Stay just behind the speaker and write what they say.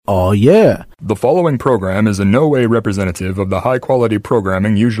Oh, yeah. The following program is in no way representative of the high-quality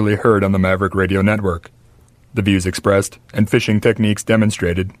programming usually heard on the Maverick Radio Network. The views expressed and fishing techniques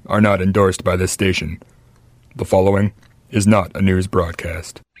demonstrated are not endorsed by this station. The following is not a news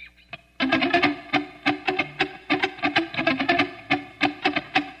broadcast.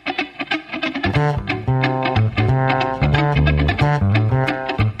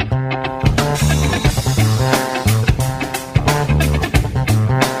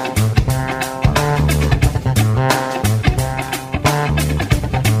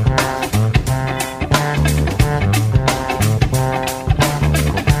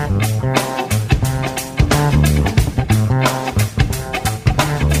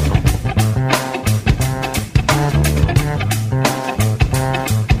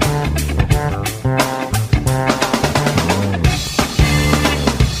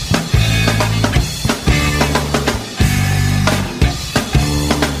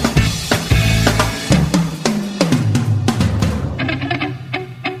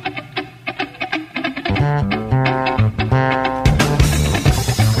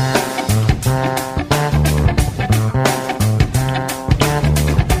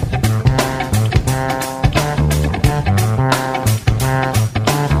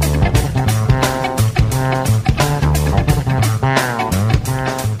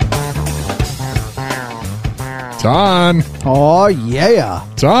 Ton. Oh, yeah.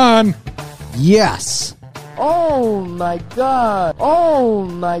 Ton. Yes. Oh, my God. Oh,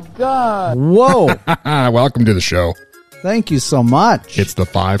 my God. Whoa. Welcome to the show. Thank you so much. It's the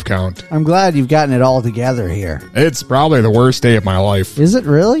 5 count. I'm glad you've gotten it all together here. It's probably the worst day of my life. Is it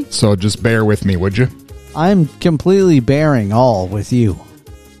really? So just bear with me, would you? I'm completely bearing all with you.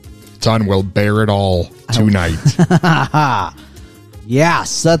 Ton will bear it all tonight.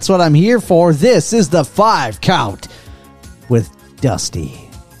 Yes, that's what I'm here for. This is the 5 count with Dusty.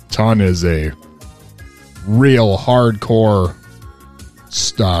 Ton is a real hardcore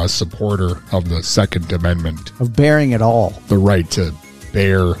supporter of the Second Amendment. Of bearing it all. The right to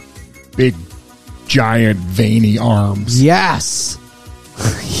bear big, giant, veiny arms. Yes.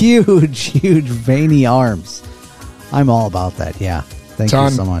 Huge, veiny arms. I'm all about that, yeah. Thank you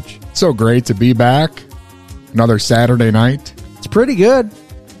so much. So great to be back. Another Saturday night. It's pretty good.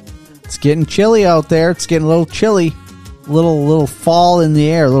 It's getting chilly out there. It's getting a little chilly. Little fall in the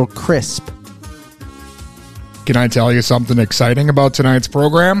air, a little crisp. Can I tell you something exciting about tonight's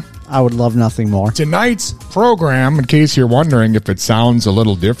program? I would love nothing more. Tonight's program, in case you're wondering if it sounds a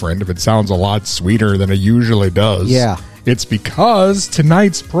little different, if it sounds a lot sweeter than it usually does. Yeah. It's because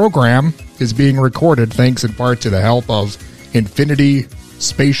tonight's program is being recorded thanks in part to the help of Infinity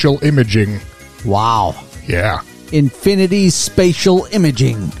Spatial Imaging. Wow. Yeah. Infinity Spatial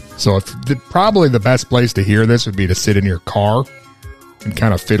Imaging. So probably the best place to hear this would be to sit in your car and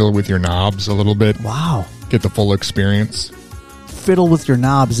kind of fiddle with your knobs a little bit. Wow. Get the full experience. Fiddle with your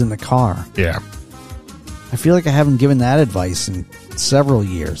knobs in the car. Yeah. I feel like I haven't given that advice in several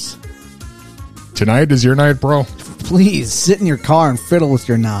years. Tonight is your night, bro. Please, sit in your car and fiddle with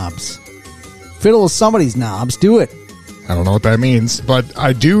your knobs. Fiddle with somebody's knobs. Do it. I don't know what that means, but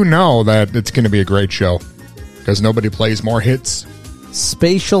I do know that it's going to be a great show because nobody plays more hits.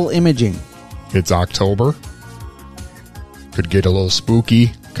 Spatial Imaging. It's October. Could get a little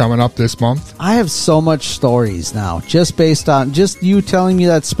spooky coming up this month. I have so much stories now, just based on just you telling me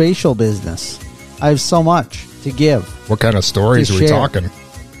that spatial business. I have so much to give. What kind of stories are we talking?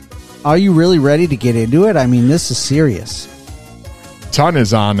 Are you really ready to get into it? I mean, this is serious. Ton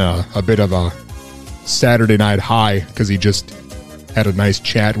is on a bit of a Saturday night high because he just had a nice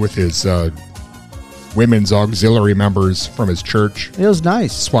chat with his women's auxiliary members from his church. It was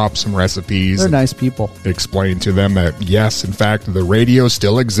nice. Swap some recipes. They're nice people. Explain to them that, yes, in fact, the radio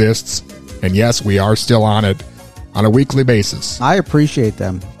still exists. And yes, we are still on it on a weekly basis. I appreciate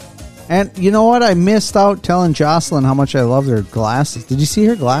them. And you know what? I missed out telling Jocelyn how much I love their glasses. Did you see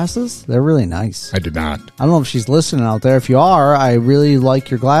her glasses? They're really nice. I did not. I don't know if she's listening out there. If you are, I really like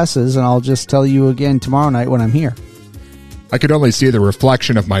your glasses, and I'll just tell you again tomorrow night when I'm here. I could only see the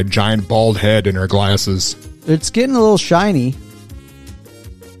reflection of my giant bald head in her glasses. It's getting a little shiny.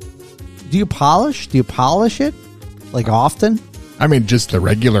 Do you polish? Do you polish it? Like often? I mean, just the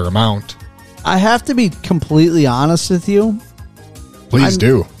regular amount. I have to be completely honest with you. Please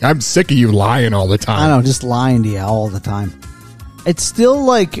do. I'm sick of you lying all the time. I know, just lying to you all the time. It's still,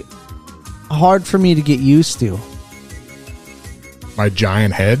 like, hard for me to get used to. My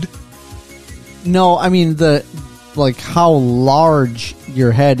giant head? No, I mean, how large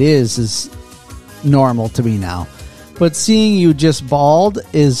your head is normal to me now. But seeing you just bald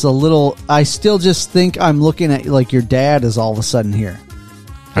is a little... I still just think I'm looking at, like, your dad is all of a sudden here.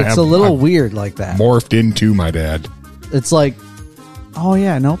 It's a little weird like that. Morphed into my dad. It's like, oh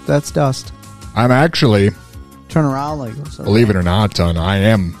yeah, nope, that's dust. I'm actually, Turn around like, what's up? believe it or not, son,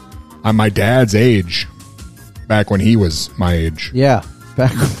 I'm my dad's age back when he was my age. Yeah.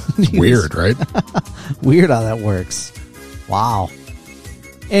 Back when he Weird, right? Weird how that works. Wow.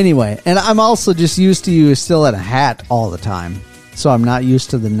 Anyway, and I'm also just used to you still in a hat all the time. So I'm not used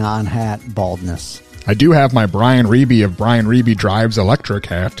to the non-hat baldness. I do have my Brian Reeby of Brian Reeby Drives electric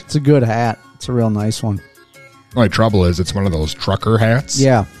hat. It's a good hat. It's a real nice one. The only trouble is it's one of those trucker hats.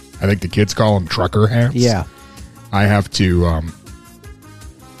 Yeah. I think the kids call them trucker hats. Yeah. I have to,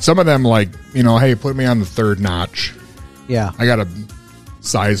 some of them like, hey, put me on the third notch. Yeah. I got a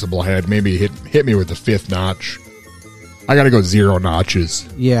sizable head. Maybe hit me with the fifth notch. I got to go 0 notches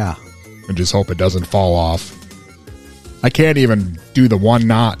Yeah. and just hope it doesn't fall off. I can't even do the 1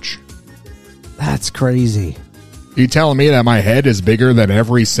 notch. That's crazy. You telling me that my head is bigger than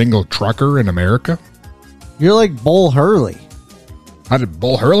every single trucker in America? You're like Bull Hurley. How did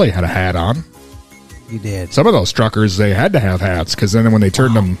Bull Hurley had a hat on? You did. Some of those truckers, they had to have hats because then when they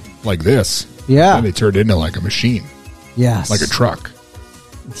turned them like this, Yeah. then they turned into like a machine, Yes. like a truck.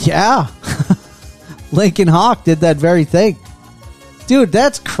 Yeah. Lincoln Hawk did that very thing. Dude,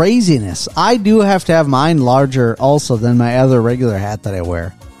 that's craziness. I do have to have mine larger also than my other regular hat that I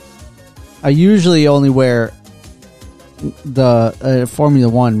wear. I usually only wear the Formula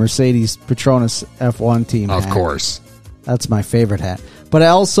One Mercedes Petronas F1 team Of hat. course. That's my favorite hat. But I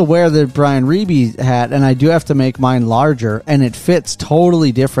also wear the Brian Reeby hat, and I do have to make mine larger, and it fits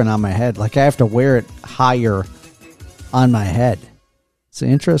totally different on my head. Like, I have to wear it higher on my head. It's an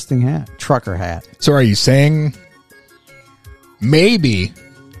interesting hat. Trucker hat. So are you saying maybe,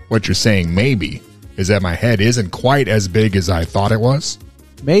 what you're saying maybe, is that my head isn't quite as big as I thought it was?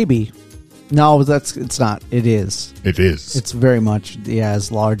 Maybe. No, it's not. It is. It is. It's very much,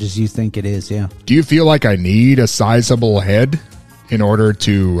 as large as you think it is, yeah. Do you feel like I need a sizable head in order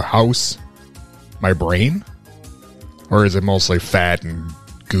to house my brain? Or is it mostly fat and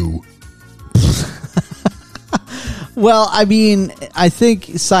goo? Well, I mean, I think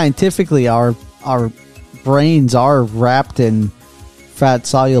scientifically our brains are wrapped in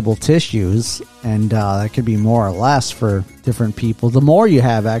fat-soluble tissues, and that could be more or less for different people. The more you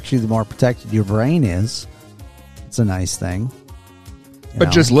have, actually, the more protected your brain is. It's a nice thing.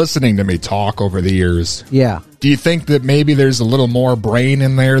 But just listening to me talk over the years, yeah. do you think that maybe there's a little more brain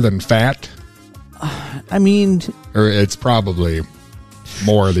in there than fat? I mean, Or it's probably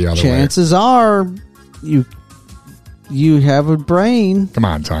more the other way? chances are you have a brain. Come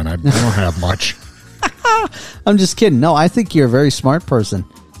on, Ton. I don't have much. I'm just kidding. No, I think you're a very smart person.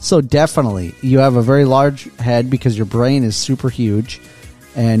 So definitely, you have a very large head because your brain is super huge,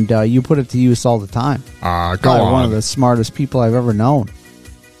 and you put it to use all the time. Go Probably on. one of the smartest people I've ever known.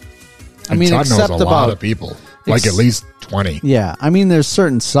 I And mean, Todd knows except a about lot of people. Like at least 20. Yeah, I mean, there's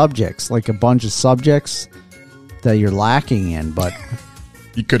certain subjects, like a bunch of subjects that you're lacking in, but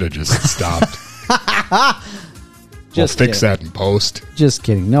You could have just stopped. just We'll fix kidding. that in post. Just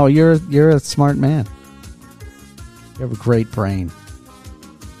kidding. No, you're a smart man. You have a great brain.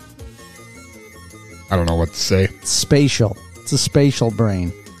 I don't know what to say. Spatial. It's a spatial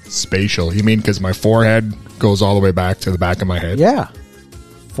brain. Spatial. You mean because my forehead goes all the way back to the back of my head? Yeah.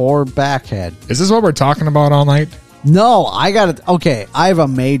 4 back head. Is this what we're talking about all night? No, I got it. Okay, I have a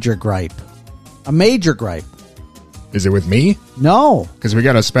major gripe. A major gripe. Is it with me? No. Because we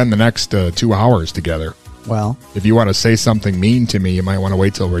got to spend the next 2 hours together. Well, If you want to say something mean to me, you might want to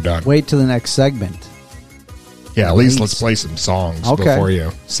wait till we're done. wait till the next segment. Yeah, at least Please. let's play some songs Okay. before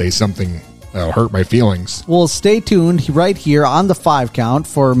you say something that'll hurt my feelings. Well, stay tuned right here on the 5 count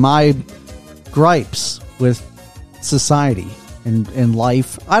for my gripes with society and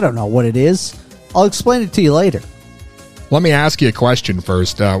life. I don't know what it is. I'll explain it to you later. Let me ask you a question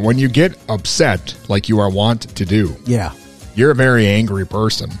first. When you get upset, like you are wont to do, Yeah, you're a very angry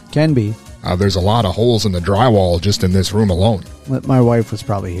person. can be. There's a lot of holes in the drywall just in this room alone. My wife was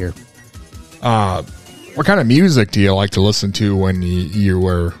probably here. What kind of music do you like to listen to when you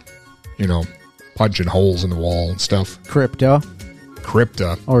were, punching holes in the wall and stuff? Crypto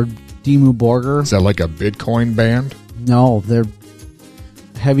Crypta. or Dimmu Borgir. Is that like a Bitcoin band? No, they're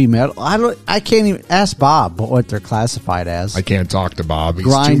heavy metal. I can't even ask Bob what they're classified as. I can't talk to Bob. He's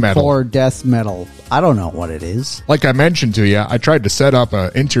too metal. Grindcore death metal. I don't know what it is. Like I mentioned to you, I tried to set up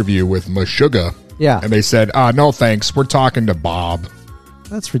an interview with Meshuggah. Yeah. And they said, no thanks, we're talking to Bob.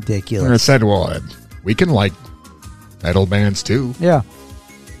 That's And I ridiculous. said, well, we can like metal bands too. Yeah.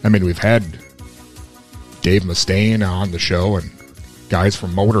 I mean, we've had Dave Mustaine on the show and guys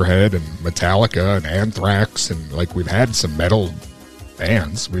from Motorhead and Metallica and Anthrax, and like we've had some metal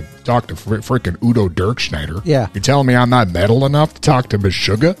bands. We've talked to freaking Udo Dirkschneider. Yeah. You telling me I'm not metal enough to talk to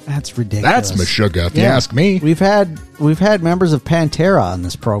Meshuggah? That's ridiculous. That's Meshuggah, if you ask me. We've had members of Pantera on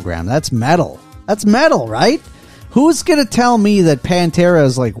this program. That's metal. That's metal, right? Who's going to tell me that Pantera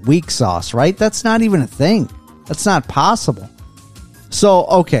is like weak sauce, right? That's not even a thing. That's not possible. So,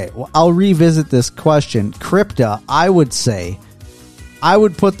 okay, well, I'll revisit this question. Crypta, I would say, I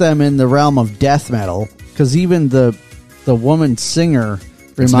would put them in the realm of death metal, because even the woman singer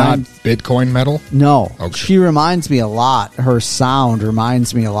It's not Bitcoin metal? No. Okay. She reminds me a lot. Her sound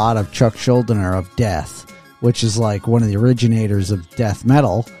reminds me a lot of Chuck Schuldiner of Death, which is like one of the originators of death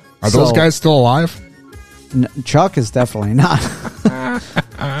metal. Are those guys still alive? Chuck is definitely not.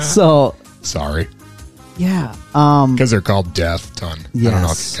 So, sorry. yeah. Because they're called Death Ton. Yes. I don't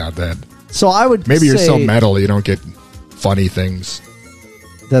know if you got that. So I would Maybe you're say so metal you don't get funny things.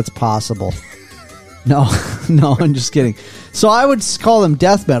 that's possible. No, I'm just kidding. So I would call them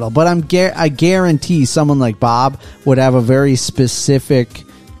death metal, but I guarantee someone like Bob would have a very specific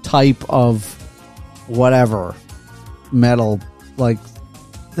type of whatever metal. Like,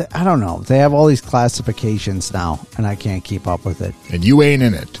 I don't know. They have all these classifications now, and I can't keep up with it. And you ain't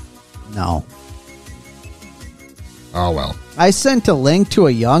in it. No. Oh, well. I sent a link to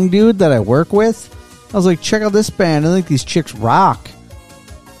a young dude that I work with. I was like, check out this band. I think these chicks rock.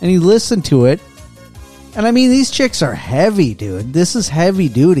 And he listened to it. And I mean, these chicks are heavy, dude. This is heavy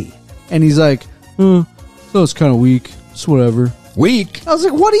duty. And he's like, that was kind of weak. It's whatever. Weak? I was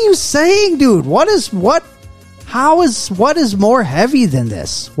like, what are you saying, dude? What is more heavy than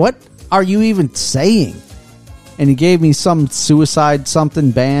this? What are you even saying? And he gave me some suicide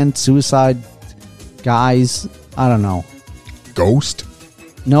something band, suicide guys. I don't know. Ghost?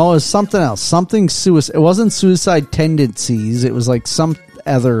 No, it was something else. Something suicide. It wasn't suicide tendencies. It was like some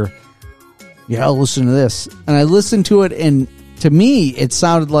other. Yeah, I'll listen to this. And I listened to it, and to me, it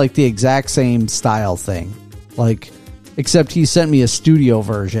sounded like the exact same style thing. Like, except he sent me a studio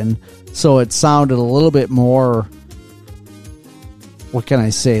version, so it sounded a little bit more, what can I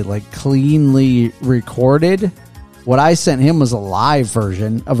say, like cleanly recorded. What I sent him was a live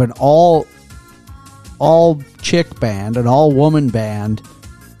version of an all chick band, an all woman band,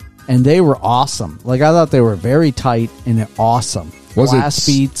 and they were awesome. Like, I thought they were very tight and awesome. Was Blast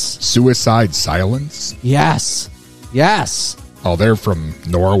it beats? Suicide Silence? Yes. Oh, they're from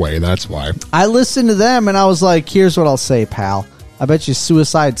Norway, that's why. I listened to them and I was like, here's what I'll say, pal. I bet you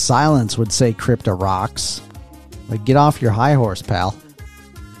Suicide Silence would say Crypta rocks. Like, get off your high horse, pal.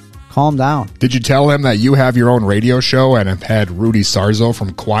 Calm down. Did you tell him that you have your own radio show and have had Rudy Sarzo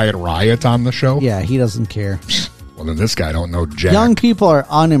from Quiet Riot on the show? Yeah, he doesn't care. Well, then this guy don't know jack. Young people are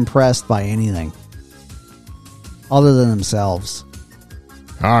unimpressed by anything other than themselves.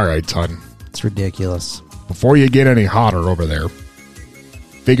 All right, Ton. It's ridiculous. Before you get any hotter over there,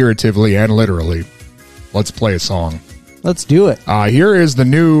 figuratively and literally, let's play a song. Let's do it. Here is the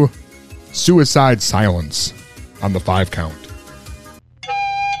new Suicide Silence on the 5 count.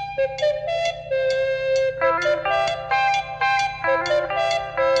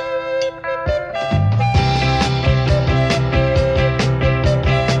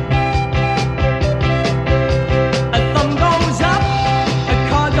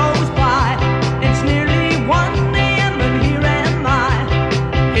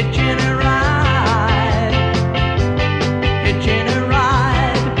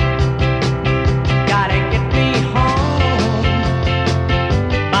 Gotta get me home.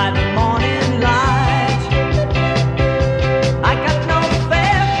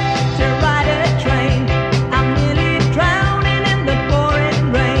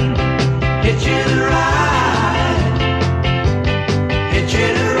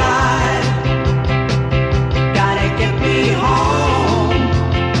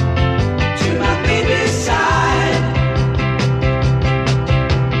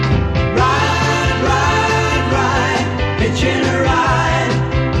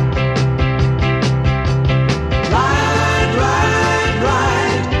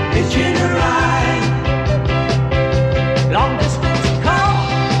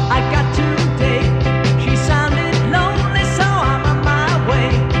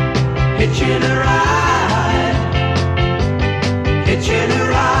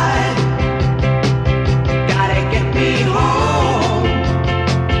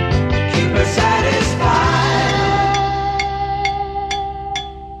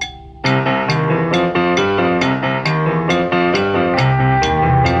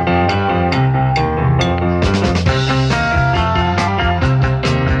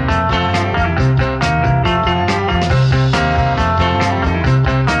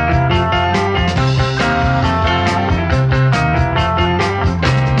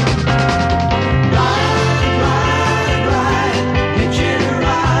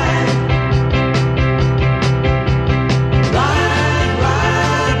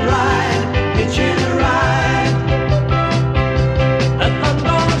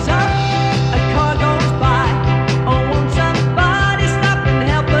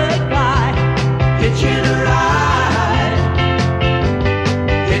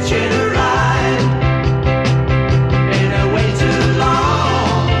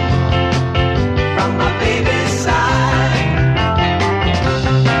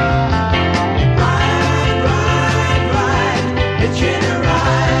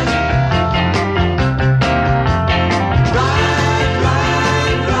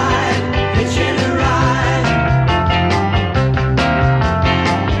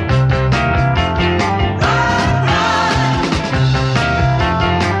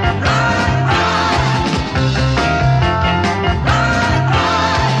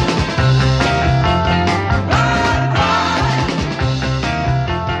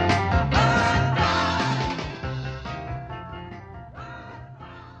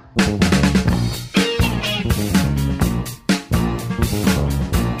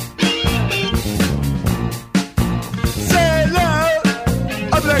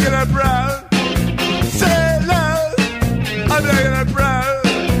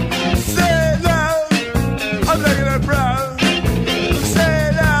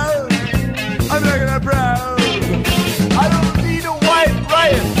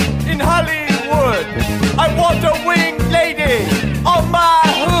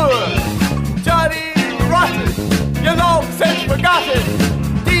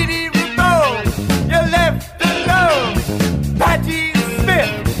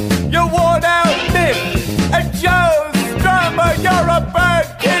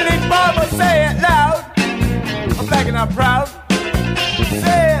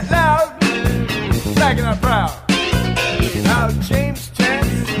 I'm proud. Now, James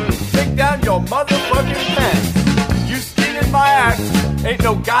Chance, take down your motherfucking pants. You stealing my act, ain't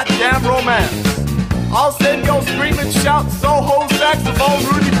no goddamn romance. I'll send your screaming, shout, Soho, saxophone,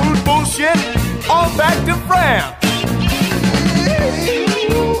 Rudy Boot bullshit all back to France.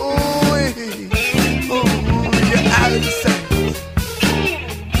 You're out of the sense.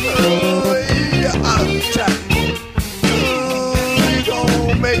 You're out of track. You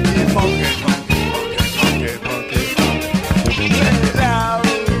gon' make me funky, funky, funky, funky, funky. Say it loud,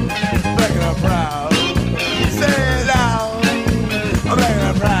 black and I'm proud. Say it loud, I'm black and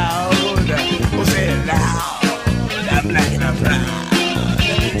I'm proud. Oh, say it loud, I'm black and I'm proud.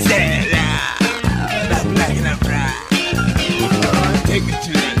 Say it loud, I'm black and I'm proud. Take me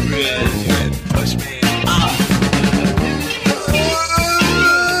to that bridge and push me off.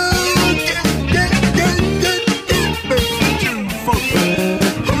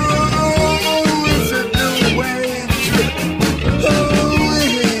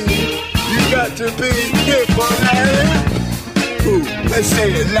 To be hip on that. Ooh, let's say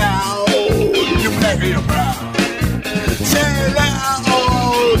it loud. You black and you're proud. Say it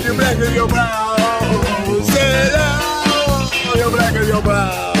loud. You black and you're proud. Say it loud. You black and you're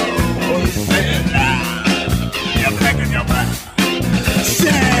proud. Say it loud. You black and you're proud. Say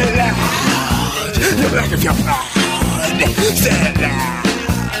it loud. You black and you're proud. Say it loud.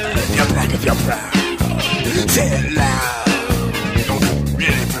 You black and you're proud. Say it loud. You're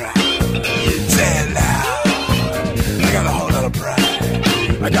really proud. Say it loud. I got a whole lot of pride.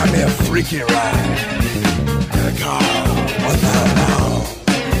 I got me a freaky ride. In a car, what's that long?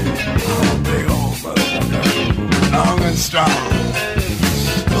 I'm a big old motherfucker, long and strong.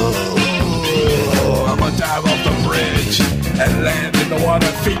 Oh, I'm gonna dive off the bridge and land in the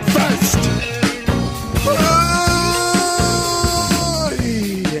water feet first. Oh,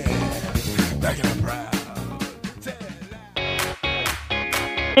 yeah. Back in the proud.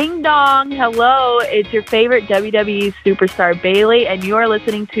 Ding dong, hello, it's your favorite WWE superstar Bailey, and you are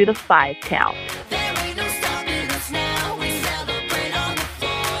listening to The 5 Count.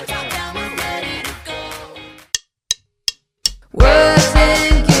 Words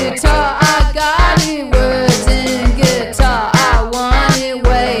in guitar, I got it. Words in guitar, I want it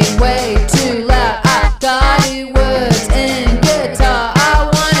way, way too loud. I got it. Words in guitar, I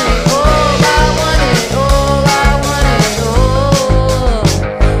want it all, I want it all, I want it all.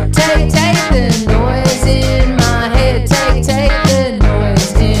 Take the noise in my head, take the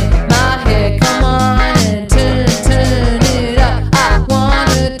noise in my head. Come on and turn it up. I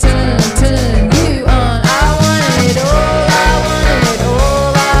wanna turn you on. I want it all, I want it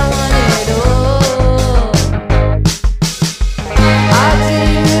all, I want it all. I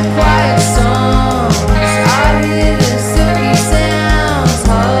dream of quiet songs, I hear the silky sounds,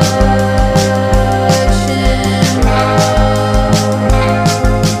 hush and roll.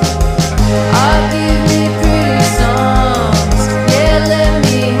 I'll give me pretty songs, yeah, let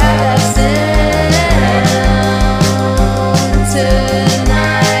me have that sound tonight.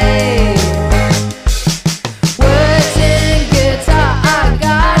 Words in guitar, I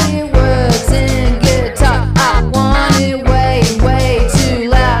got it. Words in guitar, I want it way, way too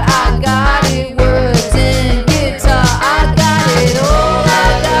loud. I got it. Words in guitar, I got it all, I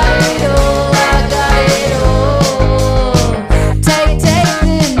got it all, I got it all. Take the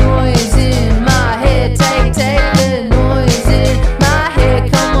noise in my head, take the noise in my head.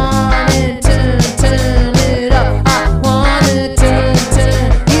 Come on and turn it up. I wanna turn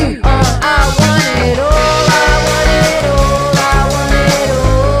you on. I want it all, I want it all, I want it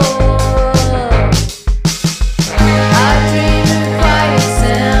all. I dream of quiet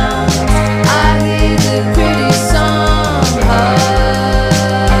sounds, I hear the pretty song, hush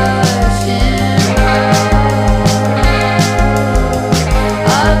and roll.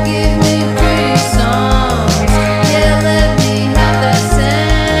 I'll give me pretty songs, yeah, let me have that sound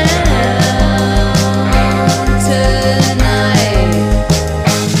tonight.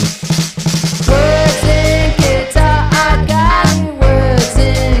 Words in guitar, I got it. Words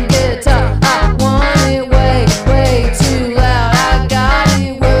in guitar, I want it way, way too loud. I got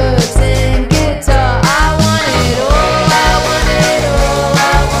it. Words in guitar, I want it all, I want it all,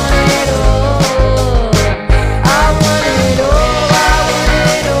 I want it all. I want it all, I want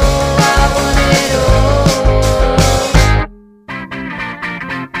it all, I want it all.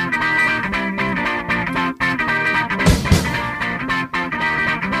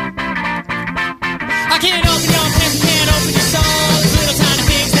 I can't open your pants, can't open your soul. Little tiny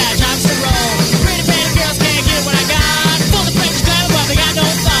things that drops the roll. Pretty pretty girls can't get what I got. Full of precious glamour, but they got no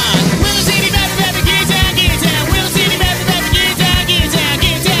fun. Will see me, baby, baby, get down, get down. Will see me, baby, baby, get down, get down,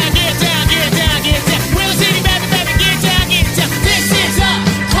 get down, get down, get down, get down. Will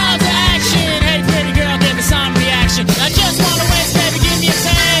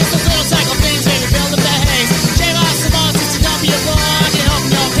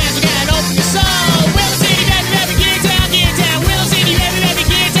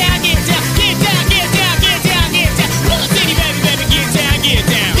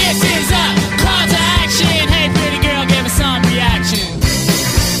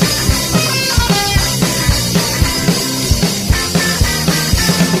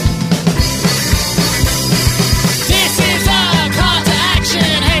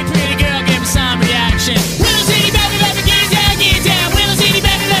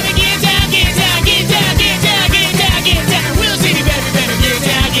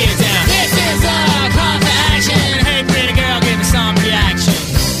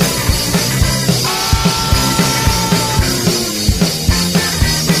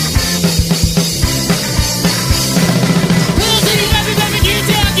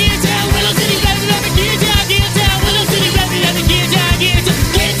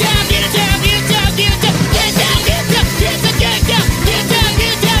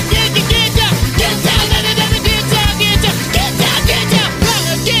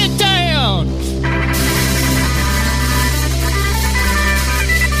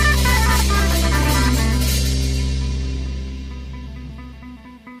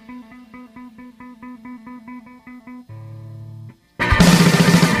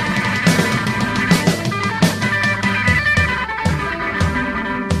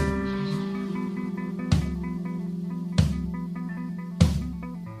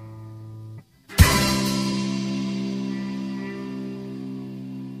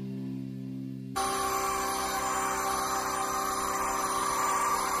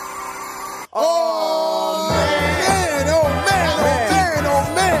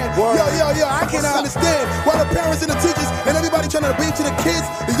understand why the parents and the teachers and everybody trying to bring to the kids,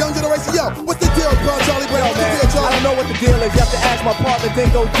 the young generation. Yo, what's the deal, Charlie Brown? What's the deal, I Charlie? don't know what the deal is. You have to ask my partner, then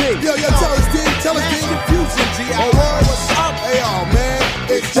go dig. Yo, tell us, D. Tell us, D. Confusion, G. Oh, word, what's up? Hey, oh, man.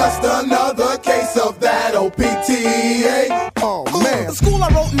 It's just another case of that OPTA. Oh, man. In school, I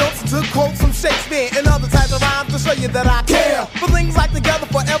wrote notes to quote from Shakespeare and other types of rhymes to show you that I care for things like Together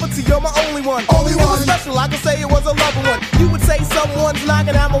Forever to You're My Only One. Only It one. was special, I could say it was a loving one. You would say someone's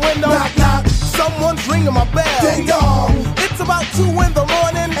knocking at my window. Knock, knock. Someone's ringing my bell. Ding dong. It's about 2 in the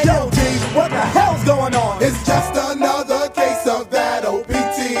morning. Hey, yo, G, what the hell's going on? It's just another case of that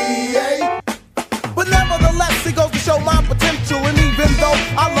OPTA. But nevertheless, it goes to show my potential. And even though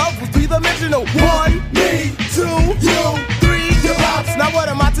our love was three-dimensional, 1, Me, 2, you, 3, your pops. Now what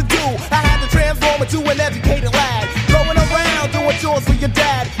am I to do? I had to transform into an educated lad, going around doing chores for your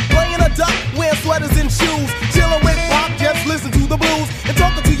dad, playing a duck, wearing sweaters and shoes, chilling with pop, just listen to the blues, and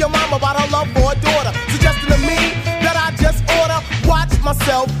talking to your mom about her love for her daughter, suggesting to me that I just oughta watch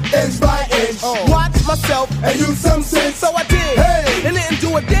myself, Inch by inch. watch myself, And use some sense. so I did, Hey. and didn't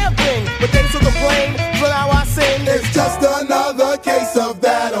do a damn thing, but they took the blame, so now I sing. It's just another case of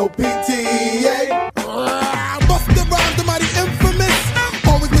that OPTA. Busta Rhymes, the mighty infamous,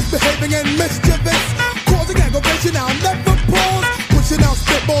 always misbehaving and mischievous, causing aggravation. I'll never pause, pushing out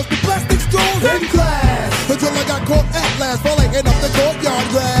spitballs with plastic straws in class until I got caught at last for laying up the courtyard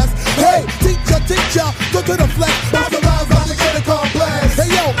grass. Hey, teacher, go to the flex. Bounce around like a kid complex. Hey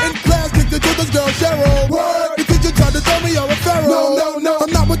yo, in class, kicked it to this girl Cheryl. Word, the teacher tried to tell me you're a pharaoh. No,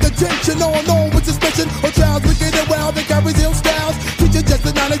 I'm not with the tension, no, with suspicion or trials, wicked and wild that carries ill styles. Teacher just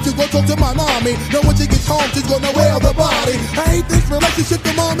a knowledge to go talk to my mommy. Now when she gets home, she's gonna wail the body. I hate this relationship,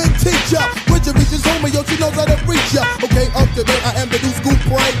 the mom and teacher. When she reaches home, yo, she knows how to reach ya. Okay, up to date, I am the new school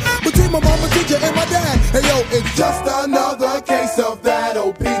prey between my mom and teacher and my dad. Hey yo, it's just another case of that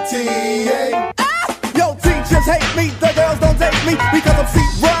OPTA. Yo, teachers hate me, the girls don't take me because I'm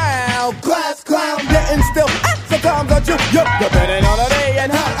seat round. Class clown, Getting still, sometimes I chew, yup, depending on the day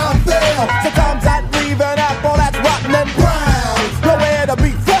and how I feel. Sometimes I leave an apple that's rotten and brown. Nowhere to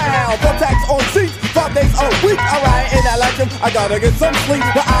be found, contacts on seats, 5 days a week. Alright, in that lecture, I gotta get some sleep,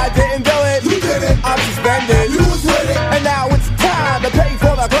 but I didn't do it. You did it. I'm suspended. You was with it. And now it's time to pay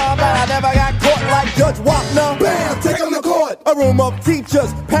for the crime that I never got caught like Judge Wapner. Bam, take him to court. A room of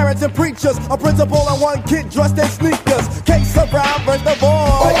teachers, parents and preachers, a principal and one kid dressed in sneakers. Case of Brown versus the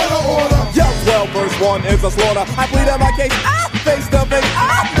boy. Order. Yo, 12 verse 1 is a slaughter. I pleaded my case, face to face,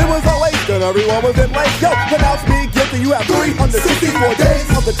 it was a waste and everyone was in place. Yo, pronounce me guilty, you have 364 days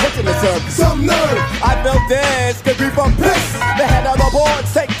of detention to serve. Some nerve. I felt this could be from piss. The head of the board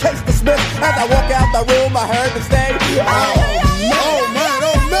say case dismissed. As I walk out the room, I heard them say, Oh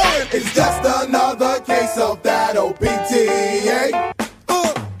man, it's just another case of that OPTA.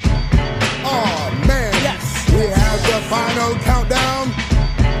 Oh man, Yes. we have the final countdown.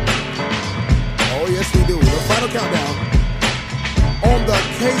 Oh yes, we do. The final countdown on the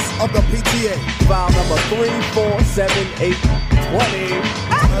case of the PTA. File number 3, 4, 7, 8, 20,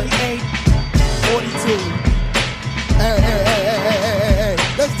 38, 42. Hey.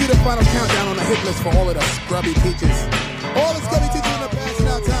 Let's do the final countdown on the hit list for all of the scrubby teachers. All the scrubby teachers in the past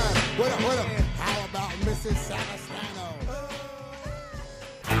now time. What up? How about Mrs. Savastano?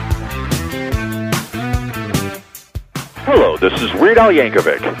 Hello, this is Weird Al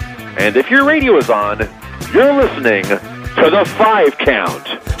Yankovic, and if your radio is on, you're listening to the 5 Count.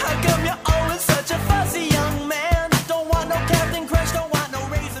 How come you're always such a fussy young man? Don't want no Captain Crunch, don't want no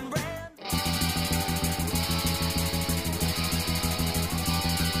Raisin Bran.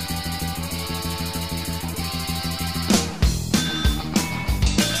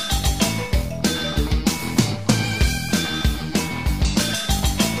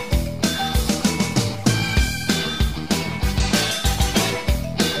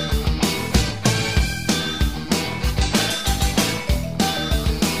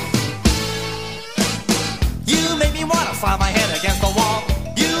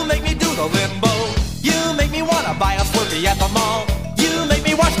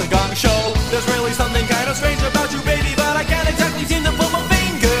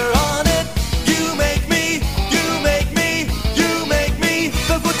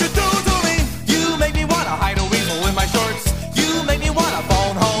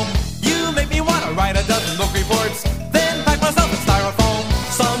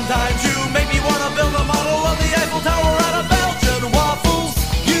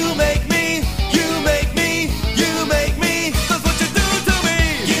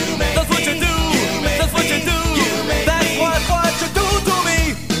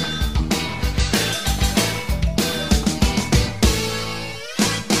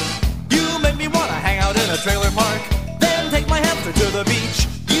 me wanna hang out in a trailer park. Then take my hamster to the beach.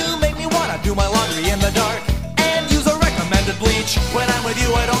 You make me wanna do my laundry in the dark and use a recommended bleach. When I'm with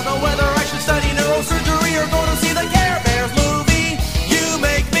you, I don't know whether I should study neurosurgery or go to see the Care Bears movie. You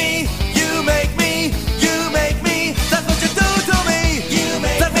make me, you make me, you make me. That's what you do to me. You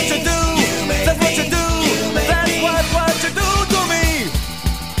make that's what you do. You make that's what you do. You make that's me. What you do to me.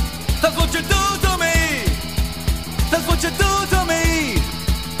 That's what you do to me. That's what you do to me.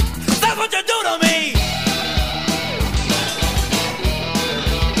 That's what you do to me.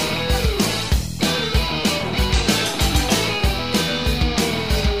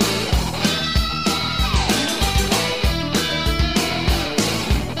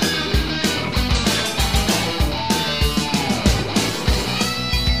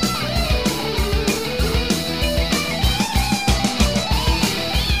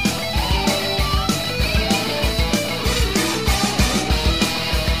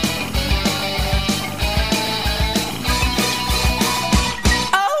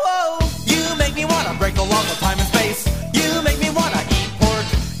 Break the laws of time and space. You make me wanna eat pork.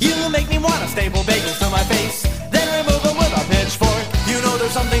 You make me wanna staple bagels to my face, then remove them with a pitchfork. You know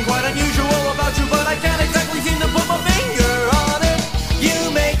there's something quite unusual about you, but I can't exactly seem to put my finger on it.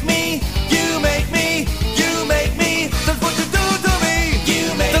 You make me, you make me, you make me. That's what you do to me.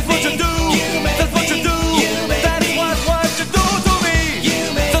 You make that's what you do. You make that's what you do. You make that's what you do to me.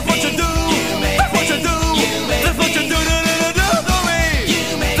 You make that's what you do. You make that's what you do. You make that's what you do to me.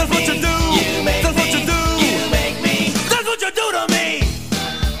 You make that's what you do. You make that's what you do. You make me. That's what you do to me.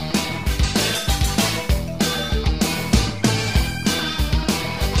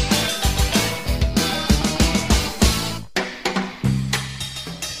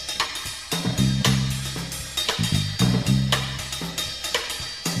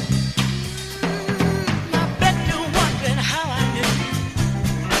 I bet you're wondering how I knew.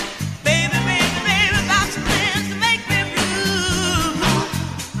 Baby, baby, baby, got some friends to make me blue.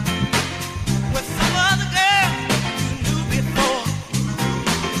 With some other girl you knew before.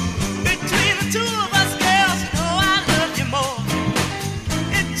 Between the two of us, girls, you know I love you more.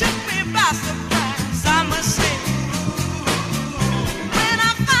 It took me by surprise, I must say. When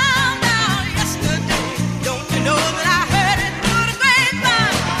I found out yesterday, don't you know that I heard it through the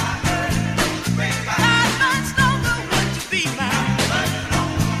grapevine? Not much longer would you be mine.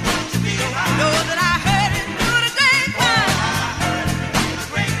 Don't you know that I heard it through the grapevine?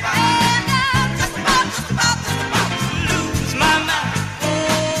 And I'm just about to lose my mind.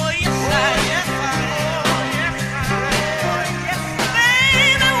 Oh, yes I am.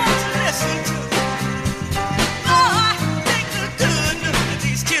 Baby, won't you listen to me? Oh, I think the good look at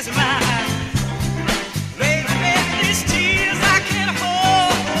these tears of mine. Baby, these tears I can't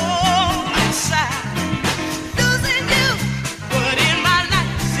hold inside. Losing you, but in my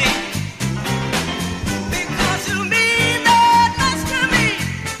life, see, because you mean that much to me.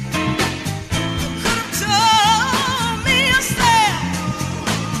 Could have told me yourself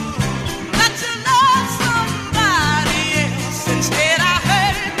that you love somebody else. Instead, I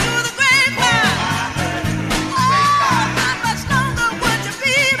heard it through the grapevine. Oh, how much longer would you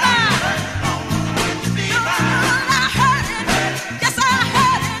be mine? I heard it. Yes, I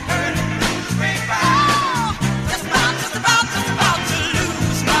heard it. Oh, just about to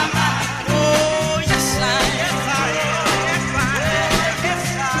lose my mind. Oh, yes, I am.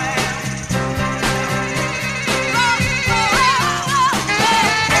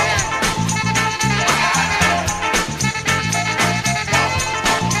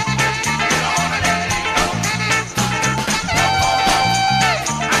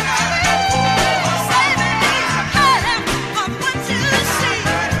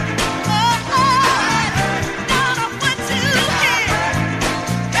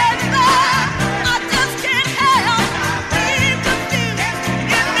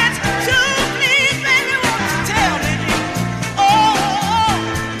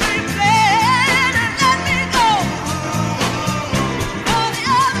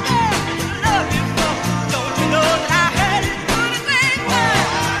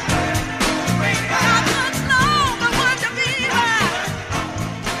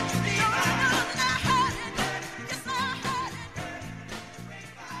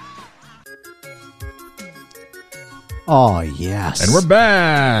 Oh, yes. And we're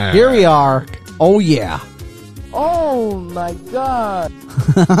back. Here we are. Oh, yeah. Oh my god.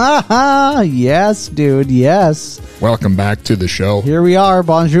 Yes, dude. Yes. Welcome back to the show. Here we are.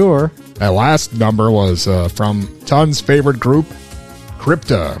 Bonjour. That last number was from Tun's favorite group,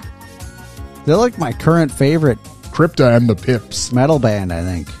 Crypta. They're like my current favorite Crypta and the Pips. metal band, I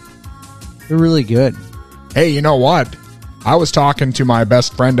think. They're really good. Hey, you know what? I was talking to my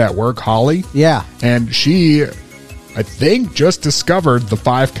best friend at work, Holly. Yeah. And she, I think, just discovered the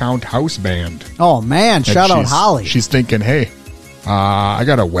 5-count house band. Oh, man. And Shout out Holly. She's thinking, hey, I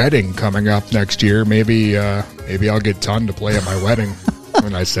got a wedding coming up next year. Maybe I'll get Ton to play at my wedding.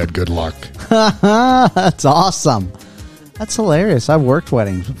 And I said, good luck. That's awesome. That's hilarious. I've worked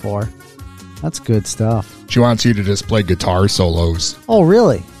weddings before. That's good stuff. She wants you to just play guitar solos. Oh,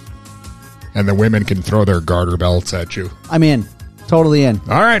 really? And the women can throw their garter belts at you. I'm in. Totally in.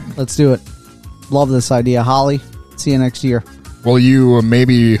 All right. Let's do it. Love this idea. Holly, see you next year. Will you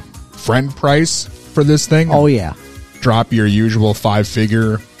maybe friend price for this thing? Oh, yeah. Drop your usual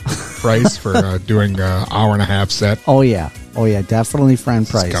 5-figure price for doing an hour-and-a-half set? Oh, yeah. Oh, yeah. Definitely friend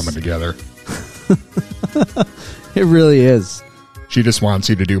price. It's coming together. It really is. She just wants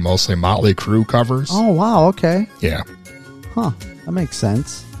you to do mostly Motley Crue covers. Oh, wow. Okay. Yeah. Huh. That makes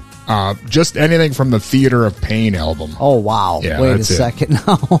sense. Just anything from the Theater of Pain album. Oh, wow. Yeah, Wait a that's it. second.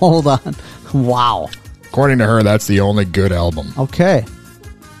 Now, hold on. Wow. According to her, that's the only good album. Okay.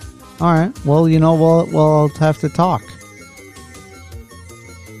 All right. Well, we'll have to talk.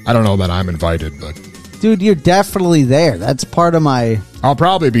 I don't know that I'm invited, but... Dude, you're definitely there. That's part of my... I'll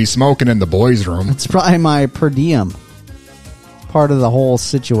probably be smoking in the boys' room. It's probably my per diem. Part of the whole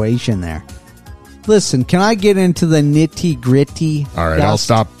situation there. Listen, can I get into the nitty-gritty? All right, I'll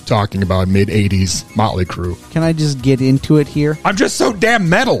stop talking about mid-'80s Motley Crue. Can I just get into it here? I'm just so damn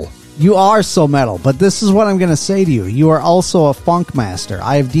metal. You are so metal, but this is what I'm going to say to you. You are also a funk master.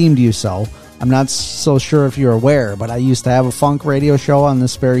 I have deemed you so. I'm not so sure if you're aware, but I used to have a funk radio show on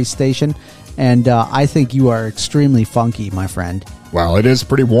this very station, and I think you are extremely funky, my friend. Well, it is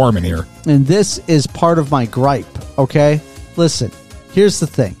pretty warm in here. And this is part of my gripe, okay? Listen, here's the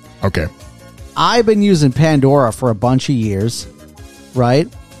thing. Okay. I've been using Pandora for a bunch of years, right?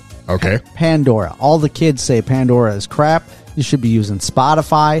 Okay. Pandora. All the kids say Pandora is crap. You should be using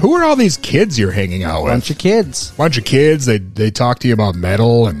Spotify. Who are all these kids you're hanging out with? Bunch of kids. Bunch of kids. They talk to you about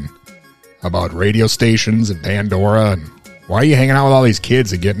metal and about radio stations and Pandora. And why are you hanging out with all these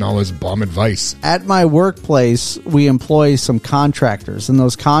kids and getting all this bum advice? At my workplace, we employ some contractors, and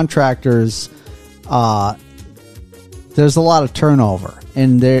those contractors, there's a lot of turnover,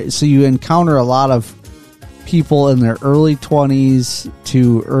 and so you encounter a lot of people in their early 20s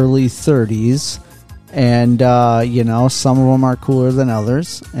to early 30s, and some of them are cooler than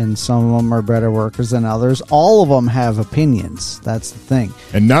others, and some of them are better workers than others. All of them have opinions. That's the thing.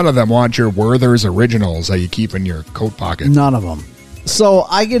 And none of them want your Werther's originals that you keep in your coat pocket. None of them. So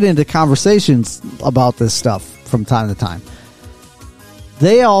I get into conversations about this stuff from time to time.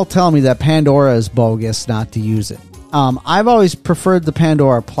 They all tell me that Pandora is bogus, not to use it. I've always preferred the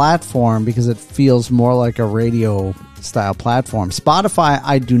Pandora platform because it feels more like a radio style platform. Spotify,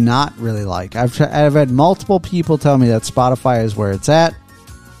 I do not really like. I've had multiple people tell me that Spotify is where it's at,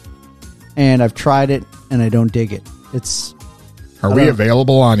 and I've tried it and I don't dig it. Are we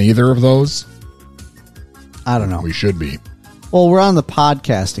available on either of those? I don't know. We should be. Well, we're on the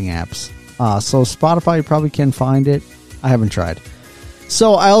podcasting apps, so Spotify, you probably can find it. I haven't tried.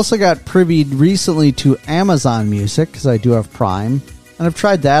 So I also got privied recently to Amazon Music because I do have Prime, and I've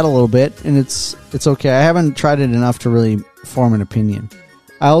tried that a little bit, and it's okay. I haven't tried it enough to really form an opinion.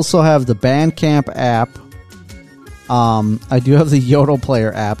 I also have the Bandcamp app. I do have the Yodel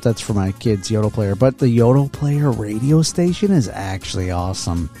Player app. That's for my kids, Yodel Player. But the Yodel Player radio station is actually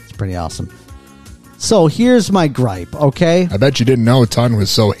awesome. It's pretty awesome. So here's my gripe, okay? I bet you didn't know Ton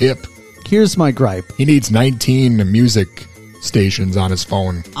was so hip. Here's my gripe. He needs 19 music stations on his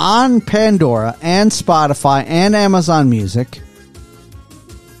phone. On Pandora and Spotify and Amazon Music,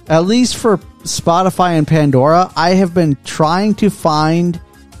 at least for Spotify and Pandora, I have been trying to find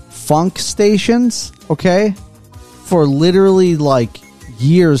funk stations, okay, for literally like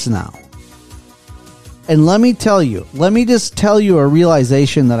years now. And let me just tell you a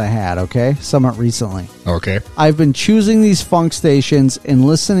realization that I had, okay, somewhat recently. Okay. I've been choosing these funk stations and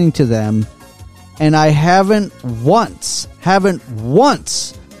listening to them, and I haven't once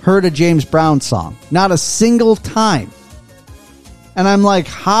heard a James Brown song. Not a single time. And I'm like,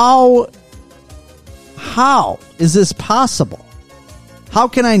 how is this possible? How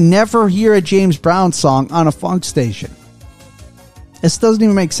can I never hear a James Brown song on a funk station? This doesn't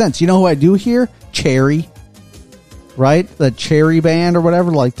even make sense. You know who I do hear? Cherry. Right? The Cherry Band or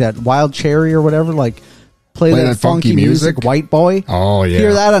whatever, like that Wild Cherry or whatever, like play that funky music, White Boy. Oh, yeah.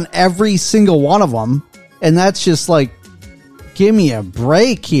 Hear that on every single one of them. And that's just like, give me a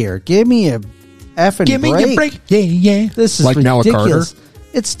break here. Give me a effing Give me break. a break. Yeah, yeah. This is like Nella ridiculous. Carter.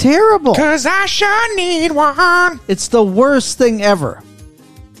 It's terrible. 'Cause I sure need one. It's the worst thing ever.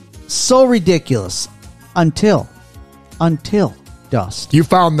 So ridiculous. Until until dusk. You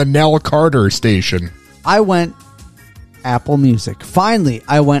found the Nell Carter station. I went Apple Music. Finally,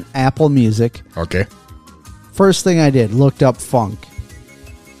 I went Apple Music. Okay. First thing I did, looked up funk.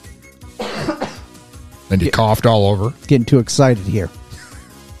 Then you coughed all over. Getting too excited here.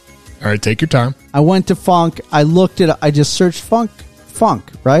 All right, take your time. I went to funk. I looked at. I just searched funk,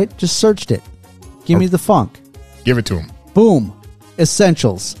 right? Just searched it. Give me the funk. Give it to him. Boom.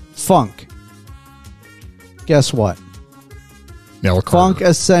 Essentials. Funk. Guess what? Nell Carter. Funk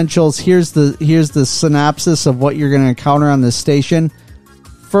Essentials. Here's the synopsis of what you're going to encounter on this station.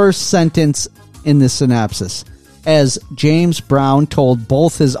 First sentence in the synopsis. As James Brown told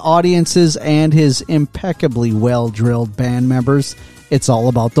both his audiences and his impeccably well-drilled band members, it's all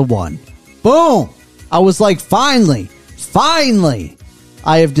about the one. Boom! I was like, finally!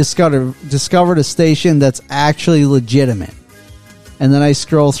 I have discovered a station that's actually legitimate. And then I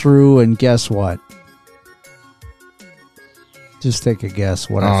scroll through and guess what? Just take a guess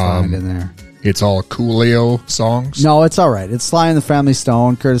what I find in there. It's all Coolio songs? No, it's all right. It's Sly and the Family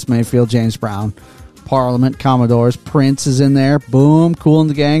Stone, Curtis Mayfield, James Brown, Parliament, Commodores, Prince is in there. Boom, Kool and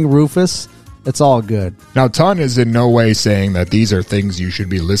the Gang, Rufus. It's all good. Now, Ton is in no way saying that these are things you should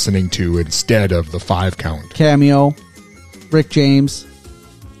be listening to instead of the 5 count. Cameo, Rick James,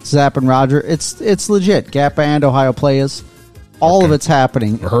 Zapp and Roger. It's legit. Gap Band, Ohio Players. All of it's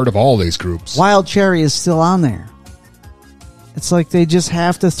happening. I've heard of all these groups. Wild Cherry is still on there. It's like they just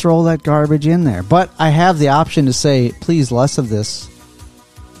have to throw that garbage in there. But I have the option to say, please, less of this.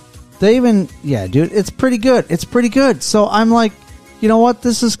 They even, yeah, dude, it's pretty good. It's pretty good. So I'm like, you know what?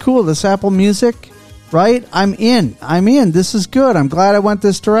 This is cool. This Apple Music, right? I'm in. This is good. I'm glad I went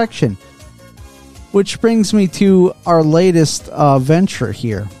this direction. Which brings me to our latest venture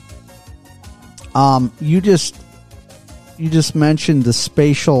here. You just mentioned the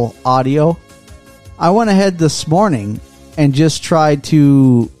spatial audio. I went ahead this morning and just tried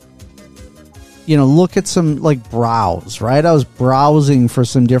to, look at some, browse, right? I was browsing for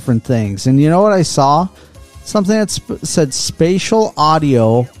some different things. And you know what I saw? Something that said spatial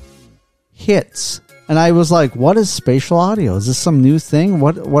audio hits. And I was like, what is spatial audio? Is this some new thing?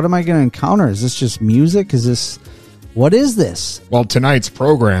 What am I going to encounter? Is this just music? What is this? Well, tonight's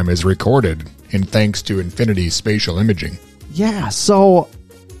program is recorded in thanks to Infinity's spatial imaging. Yeah, so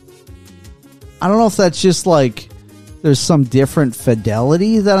I don't know if that's just there's some different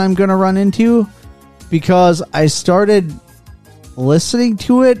fidelity that I'm going to run into, because I started listening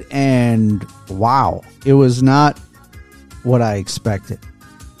to it and wow, it was not what I expected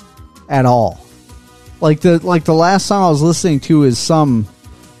at all. The last song I was listening to is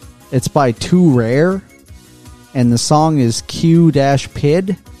it's by Too Rare, and the song is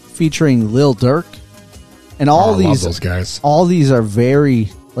Q-PID featuring Lil Durk. And I love those guys. All these are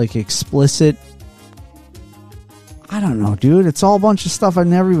very explicit. I don't know, dude. It's all a bunch of stuff I've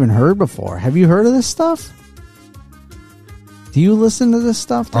never even heard before. Have you heard of this stuff? Do you listen to this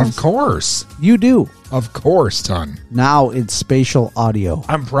stuff, Ton? Of course. You do? Of course, Ton. Now it's spatial audio.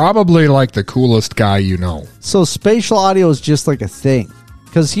 I'm probably the coolest guy you know. So spatial audio is just a thing.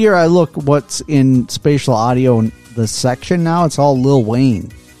 Because here I look what's in spatial audio in the section now. It's all Lil Wayne.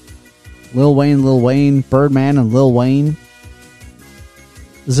 Lil Wayne, Birdman, and Lil Wayne.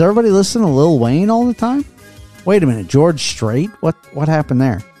 Does everybody listen to Lil Wayne all the time? Wait a minute, George Strait? What happened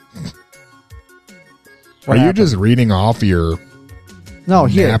there? Are you just reading off your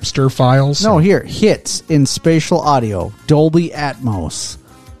Napster files? No, here. Hits in spatial audio. Dolby Atmos.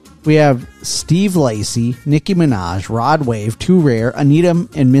 We have Steve Lacy, Nicki Minaj, Rod Wave, Too Rare, Anita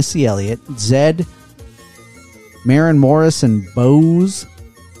and Missy Elliott, Zed, Maren Morris, and Bose.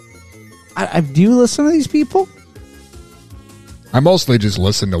 Do you listen to these people? I mostly just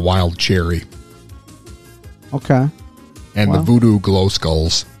listen to Wild Cherry. Okay. And the Voodoo Glow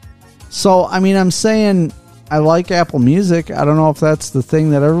Skulls. So, I'm saying I like Apple Music. I don't know if that's the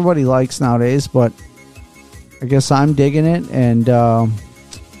thing that everybody likes nowadays, but I guess I'm digging it. And,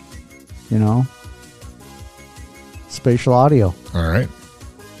 spatial audio. All right.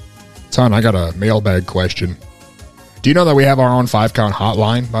 Ton, I got a mailbag question. Do you know that we have our own 5-count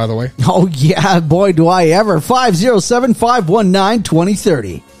hotline, by the way? Oh, yeah. Boy, do I ever.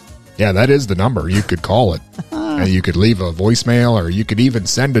 507-519-2030. Yeah, that is the number. You could call it. And you could leave a voicemail, or you could even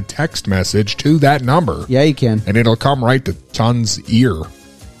send a text message to that number. Yeah, you can. And it'll come right to Ton's ear.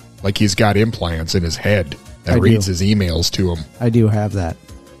 Like he's got implants in his head that reads his emails to him. I do have that.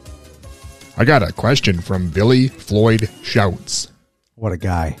 I got a question from Billy Floyd Shouts. What a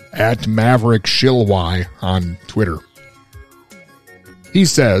guy. At Maverick Shilwy on Twitter. He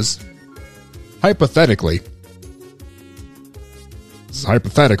says, hypothetically, this is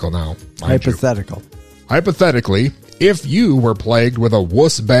hypothetical now. Hypothetical. Hypothetically, If you were plagued with a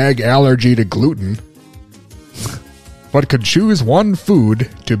wuss bag allergy to gluten, but could choose one food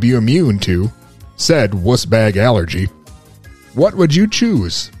to be immune to said wuss bag allergy, what would you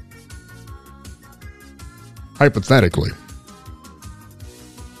choose? Hypothetically.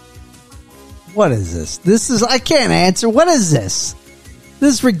 What is this? I can't answer. What is this?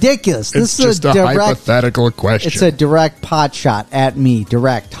 This is ridiculous. It's This is just a hypothetical question. It's a direct pot shot at me.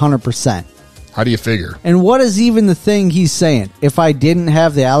 Direct, 100%. How do you figure? And what is even the thing he's saying? If I didn't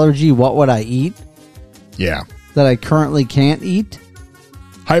have the allergy, what would I eat? Yeah. That I currently can't eat?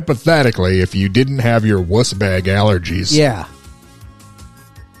 Hypothetically, if you didn't have your wuss bag allergies. Yeah.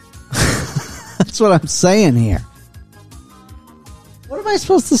 That's what I'm saying here. What am I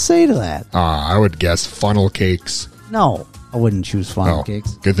supposed to say to that? I would guess funnel cakes. No, I wouldn't choose funnel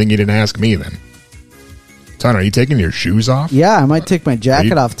cakes. Good thing you didn't ask me then. Ton, are you taking your shoes off? Yeah, I might take my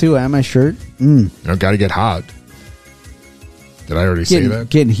jacket off too and my shirt. You know, gotta get hot. Did I already say that?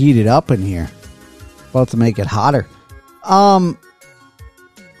 Getting heated up in here. About to make it hotter. Oh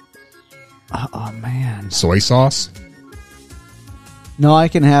man. Soy sauce? No, I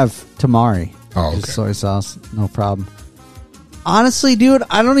can have tamari. Oh, okay. Just soy sauce, no problem. Honestly, dude,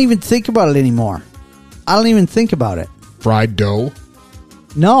 I don't even think about it anymore. I don't even think about it. Fried dough?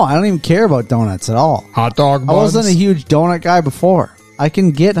 No, I don't even care about donuts at all. Hot dog buns? I wasn't a huge donut guy before. I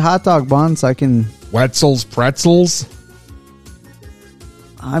can get hot dog buns. I can... Wetzel's pretzels?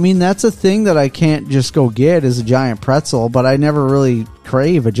 I mean, that's a thing that I can't just go get is a giant pretzel, but I never really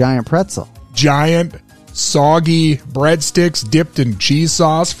crave a giant pretzel. Giant, soggy breadsticks dipped in cheese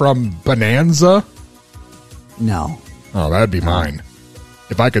sauce from Bonanza? No. Oh, that'd be mine.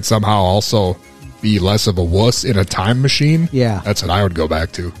 If I could somehow also be less of a wuss in a time machine, yeah, that's what I would go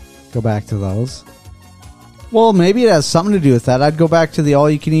back to. Go back to those. Well, maybe it has something to do with that. I'd go back to the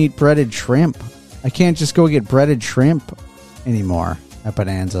all-you-can-eat breaded shrimp. I can't just go get breaded shrimp anymore at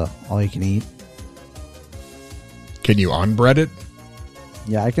Bonanza. All you can eat. Can you unbread it?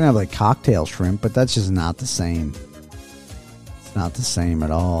 Yeah, I can have like cocktail shrimp, but that's just not the same. It's not the same at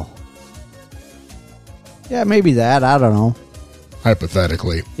all. Yeah, maybe that. I don't know.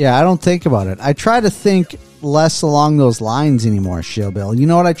 Hypothetically. Yeah, I don't think about it. I try to think less along those lines anymore, Shillbill. You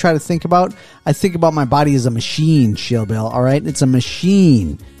know what I try to think about? I think about my body as a machine, Shillbill. All right? It's a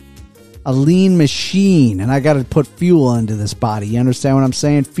machine. A lean machine. And I got to put fuel into this body. You understand what I'm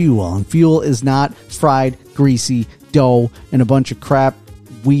saying? Fuel. And fuel is not fried, greasy dough and a bunch of crap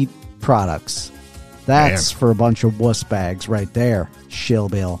wheat products. That's for a bunch of wuss bags right there,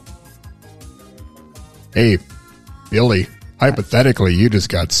 Shillbill. Hey, Billy, hypothetically, you just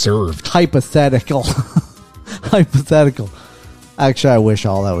got served. Hypothetical. Hypothetical. Actually, I wish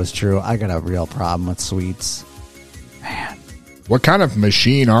all that was true. I got a real problem with sweets. Man. What kind of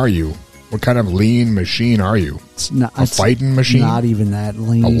machine are you? What kind of lean machine are you? It's not a fighting machine? Not even that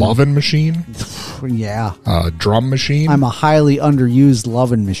lean. A loving machine? Yeah. A drum machine? I'm a highly underused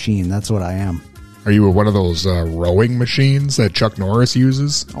loving machine. That's what I am. Are you one of those rowing machines that Chuck Norris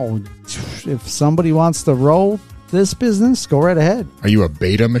uses? Oh, if somebody wants to row this business, go right ahead. Are you a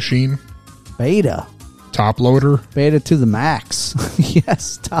beta machine? Beta? Top loader? Beta to the max.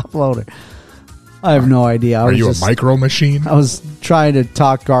 Yes, top loader. I have no idea. Are you a micro machine? I was trying to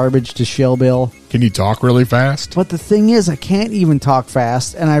talk garbage to Shillbill. Can you talk really fast? But the thing is, I can't even talk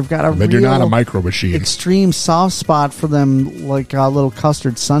fast, and I've got a then you're not a micro machine. Extreme soft spot for them, like little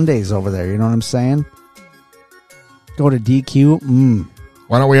custard sundaes over there. You know what I'm saying? Go to DQ.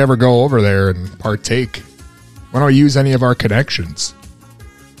 Why don't we ever go over there and partake? Why don't we use any of our connections?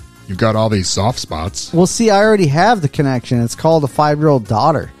 You've got all these soft spots. Well, see, I already have the connection. It's called a 5-year-old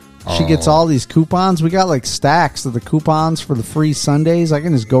daughter. She gets all these coupons. We got like stacks of the coupons for the free Sundays. I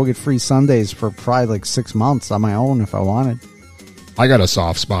can just go get free Sundays for probably like 6 months on my own if I wanted. I got a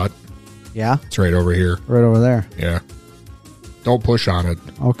soft spot. Yeah? It's right over here. Right over there. Yeah. Don't push on it.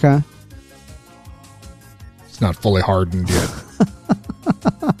 Okay. It's not fully hardened yet.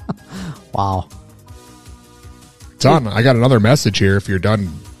 Wow. Ton, I got another message here if you're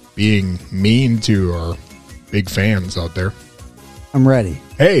done being mean to our big fans out there. I'm ready.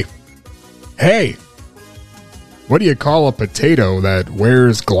 Hey, what do you call a potato that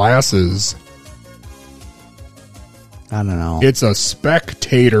wears glasses? I don't know. It's a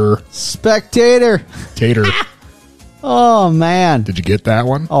spectator. Spectator. Tater. Oh, man. Did you get that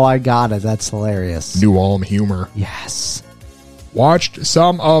one? Oh, I got it. That's hilarious. New Ulm humor. Yes. Watched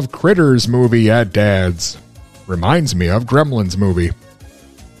some of Critters movie at Dad's. Reminds me of Gremlins movie.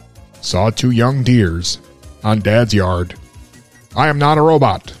 Saw 2 young deers on Dad's yard. I am not a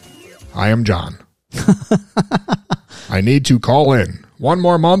robot. I am John. I need to call in One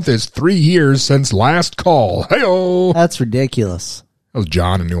more month is 3 years since last call. Hey-oh! That's ridiculous. That was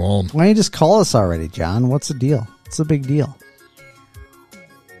John in New Ulm. Why don't you just call us already, John? What's the deal? It's a big deal.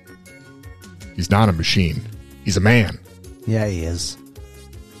 He's not a machine. He's a man. Yeah, he is.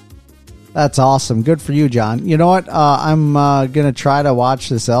 That's awesome. Good for you, John. You know what? I'm going to try to watch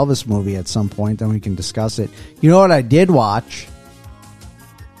this Elvis movie at some point, then we can discuss it. You know what I did watch?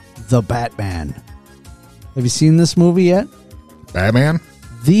 The Batman. Have you seen this movie yet? Batman?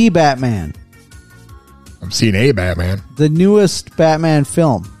 The Batman. I've seen a Batman. The newest Batman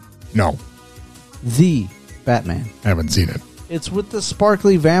film. No. The Batman. I haven't seen it. It's with the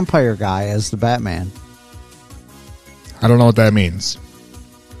sparkly vampire guy as the Batman. I don't know what that means.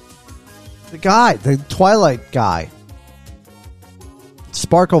 The guy, the Twilight guy.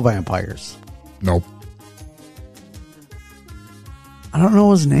 Sparkle vampires. Nope. I don't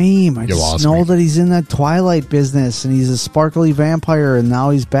know his name. I You just lost know me. that he's in that Twilight business and he's a sparkly vampire and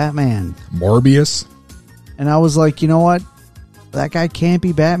now he's Batman. Morbius? And I was like, you know what? That guy can't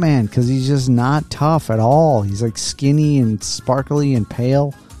be Batman because he's just not tough at all. He's like skinny and sparkly and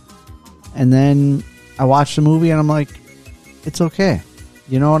pale. And then I watched the movie and I'm like, it's okay.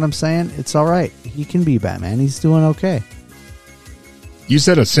 You know what I'm saying? It's all right. He can be Batman. He's doing okay. You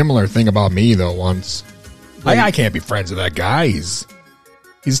said a similar thing about me, though, once. I can't be friends with that guy.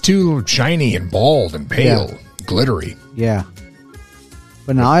 He's too shiny and bald and pale, glittery. Yeah.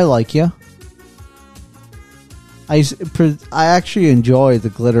 But now I like you. I actually enjoy the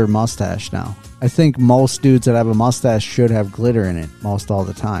glitter mustache now. I think most dudes that have a mustache should have glitter in it most all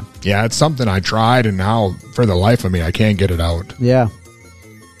the time. Yeah, it's something I tried, and now, for the life of me, I can't get it out. Yeah.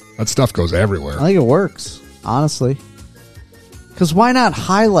 That stuff goes everywhere. I think it works, honestly. Because why not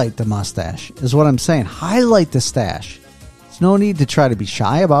highlight the mustache, is what I'm saying. Highlight the stash. There's no need to try to be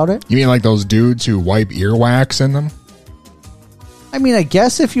shy about it. You mean like those dudes who wipe earwax in them? I mean, I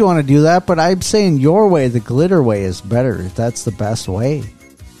guess if you want to do that, but I'm saying your way, the glitter way, is better. If that's the best way.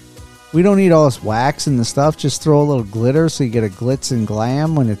 We don't need all this wax and the stuff. Just throw a little glitter so you get a glitz and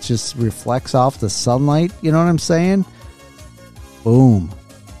glam when it just reflects off the sunlight. You know what I'm saying? Boom.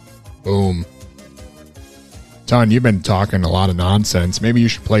 Boom. Ton, you've been talking a lot of nonsense. Maybe you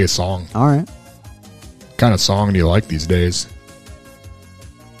should play a song. All right. What kind of song do you like these days?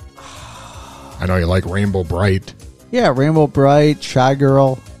 I know you like Rainbow Bright. Yeah, Rainbow Bright, Shy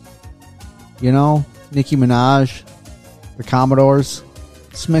Girl. You know, Nicki Minaj, the Commodores.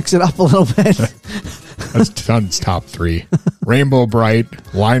 Let's mix it up a little bit. That's Ton's top 3. Rainbow Bright,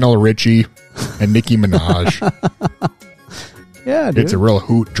 Lionel Richie, and Nicki Minaj. Yeah, dude. It's a real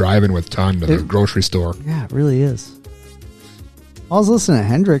hoot driving with Ton to the grocery store. Yeah, it really is. I was listening to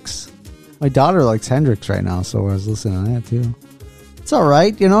Hendrix. My daughter likes Hendrix right now, so I was listening to that too. It's all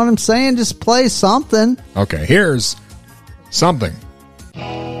right. You know what I'm saying? Just play something. Okay, here's something.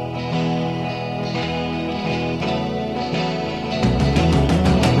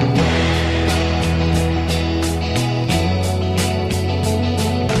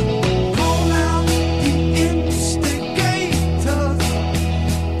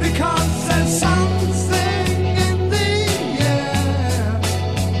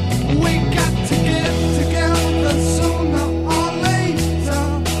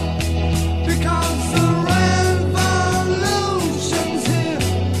 Because the revolution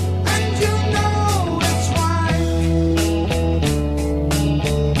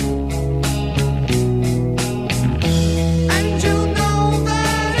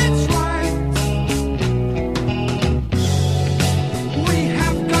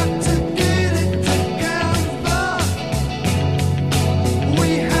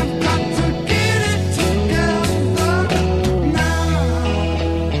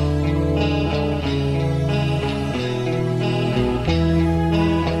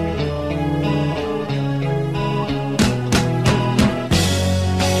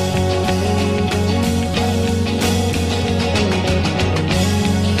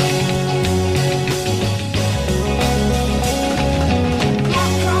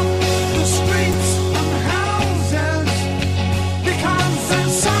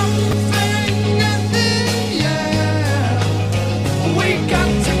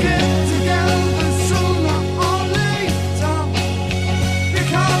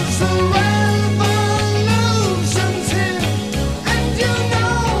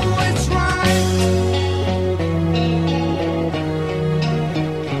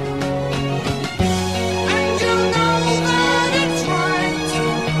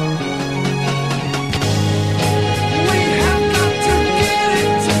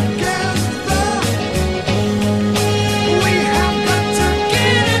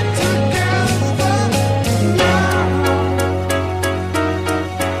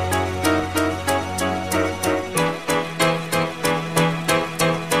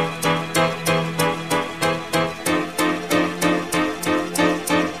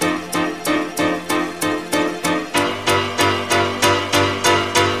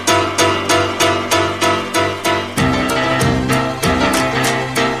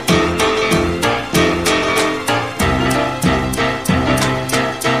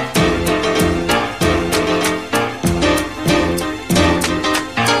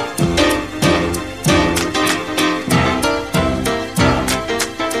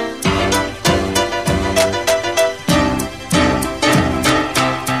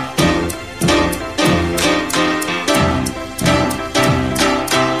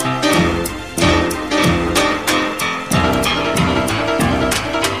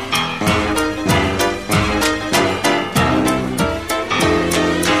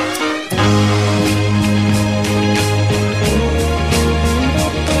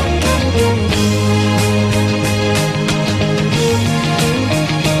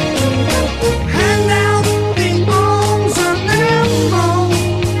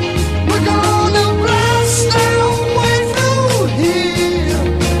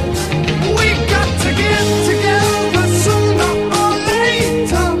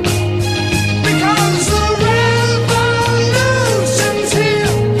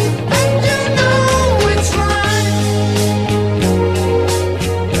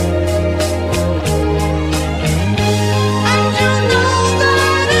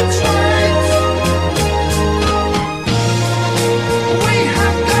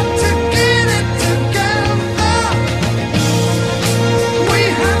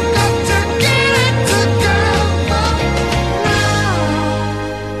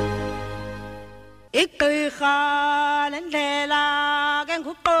lendlela ke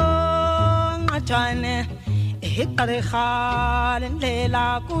nguqongqojane igqirha lendlela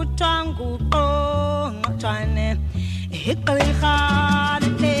kuthiwa nguqongqojane igqirha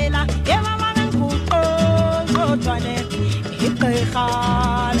lendlela yemama ke nguqongqojane igqirha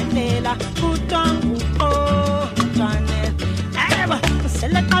lendlela kuthiwa nguqongqojane eba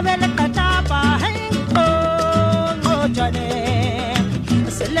seleqabele qatapa nguqongqojane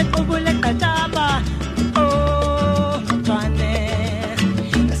selequbule qatapa nguqongqojane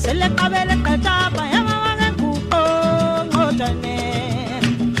seleqabele qatapa yemama ke nguqongqojane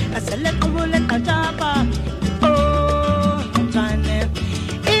selequbule qatapa nguqongqojane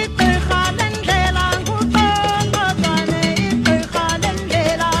igqirha lendlela nguqongqojane igqirha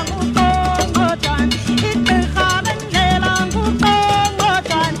lendlela nguqongqojane igqirha lendlela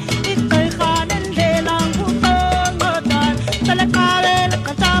nguqongqojane igqirha lendlela nguqongqojane seleqabele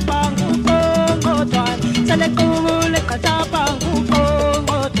qatapa nguqongqojane selequbule qatapa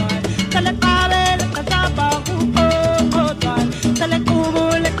nguqongqojane seleqabele qatapa nguqongqojane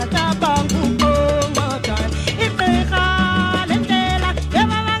selequbule qatapa nguqongqojane igqirha lendlela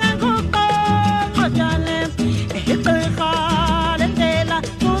yemama ke nguqongqojane igqirha lendlela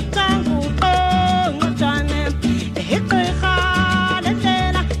kuthiwa nguqongqojane igqirha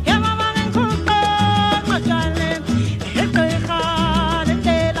lendlela yemama ke nguqongqojane igqirha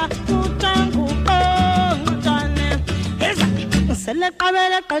lendlela kuthiwa nguqongqojane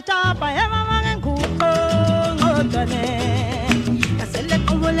seleqabele qatapa yemama ke nguqongqojane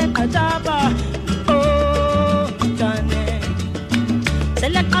selequbule qatapa nguqongqojane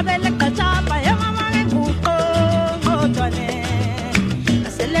seleqabele qatapa yemama ke nguqongqojane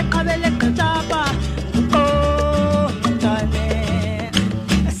seleqabele qatapa nguqongqojane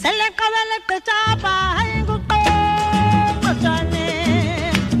seleqabele qatapa nguqongqojane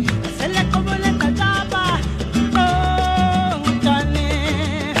selequbule qatapa nguqongqojane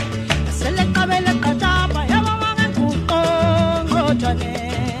seleqabele qatapa yemama ke nguqongqojane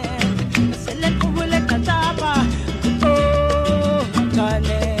selequbule qatapa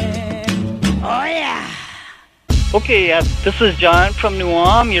nguqongqojane. Oh yeah. Okay, this is John from New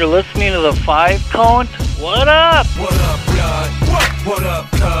Ulm. You're listening to the 5 Count. What up? What up, blood? What up,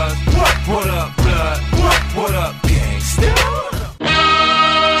 cuz? What up, blood? What up, gangsta?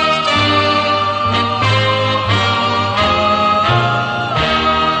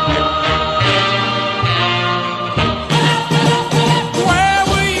 Where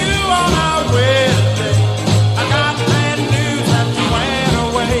were you on our wedding day? I got bad news that you went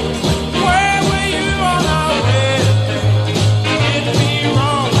away. Where were you on our wedding day? Did me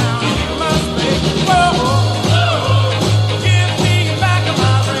wrong, now you must pay. Whoa, give me back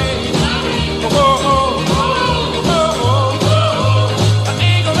my ring. Whoa, whoa, whoa, whoa.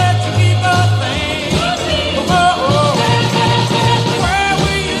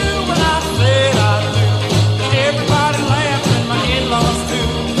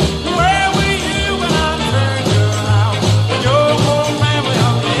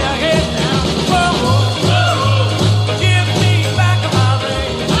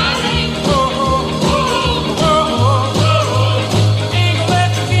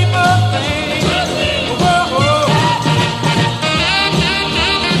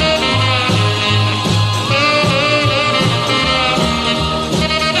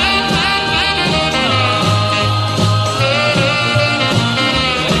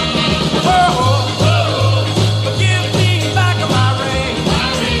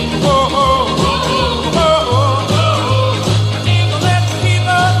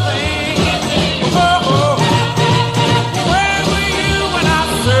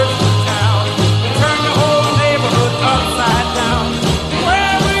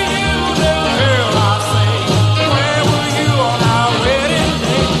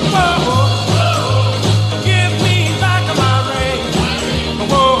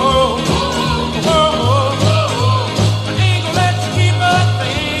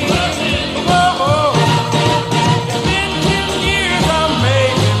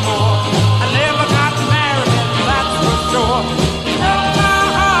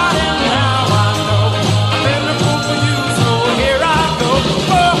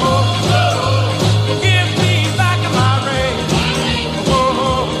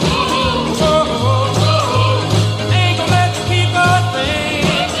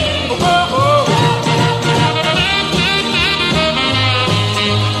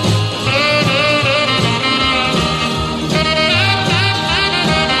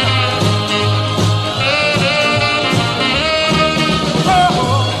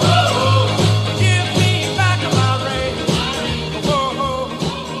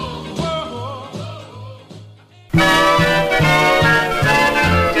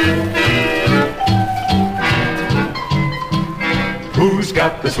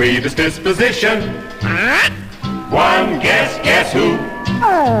 got the sweetest disposition. One guess who?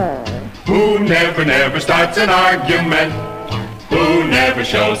 Who never starts an argument? Who never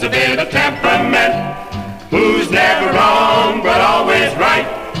shows a bit of temperament? Who's never wrong but always right?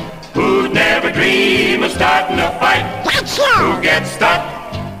 Who'd never dream of starting a fight? Who gets stuck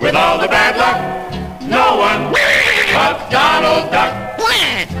with all the bad luck? No one but Donald Duck.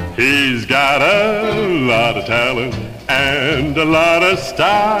 He's got a lot of talent and a lot of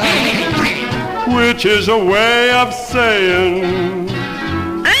style, which is a way of saying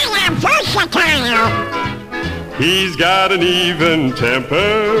I am versatile. He's got an even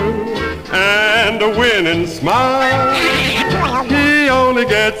temper and a winning smile. He only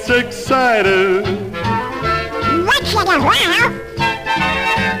gets excited. What's it around?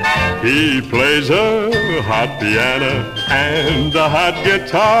 He plays a hot piano and a hot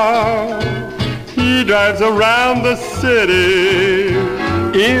guitar. He drives around the city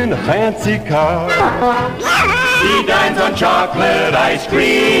in a fancy car. He dines on chocolate ice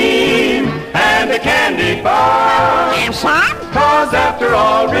cream and a candy bar. Cause after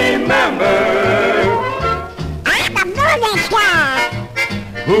all, remember, I'm a movie star.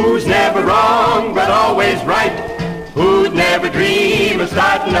 who's never wrong but always right? Who'd never dream of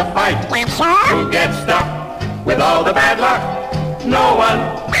starting a fight? Who gets stuck with all the bad luck? No one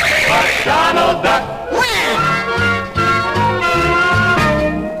but Donald Duck.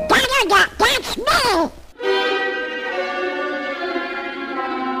 Donald Duck, that's me.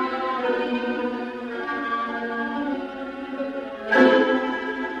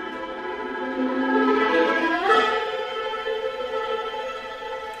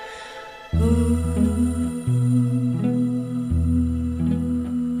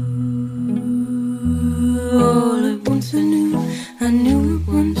 All at once I knew at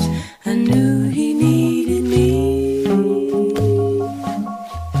once, I knew he needed me.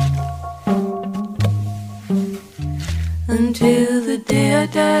 Until the day I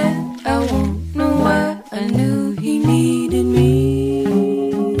died, I won't know why, I knew he needed me.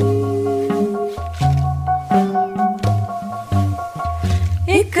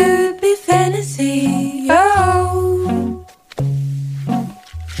 It could be fantasy, oh,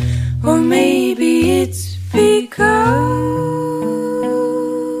 or maybe it's because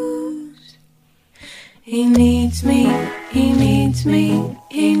he needs me, he needs me,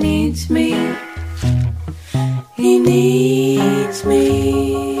 he needs me, he needs me.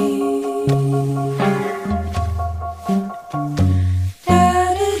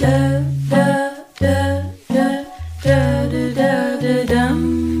 Da da da da da da da da da dum.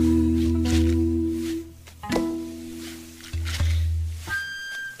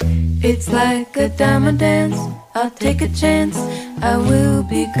 It's like a diamond dance, I'll take a chance, I will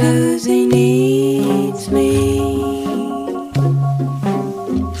because he needs me.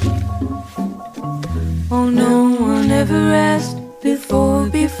 Oh, no one ever asked before,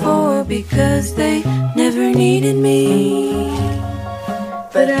 because they never needed me.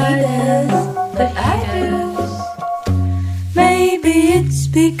 But I do. Maybe it's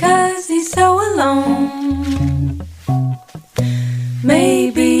because he's so alone.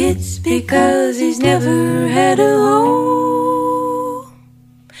 Maybe it's because he's never had a home.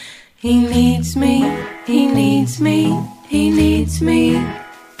 He needs me, he needs me, he needs me,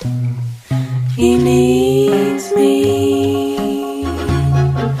 he needs me.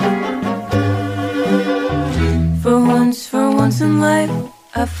 For once in life,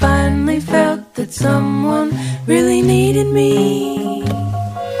 I finally felt that someone really needed me.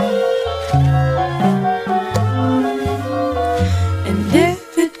 And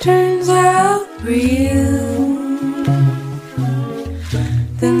if it turns out real,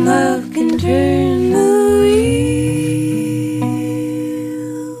 then love can turn the wheel.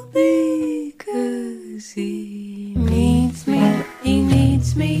 Because he needs me, he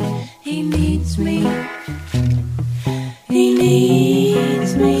needs me, he needs me, he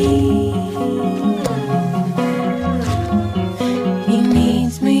needs me. He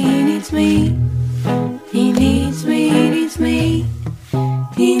needs me, he needs me, he needs me, he needs me,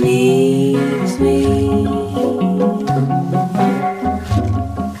 he needs me.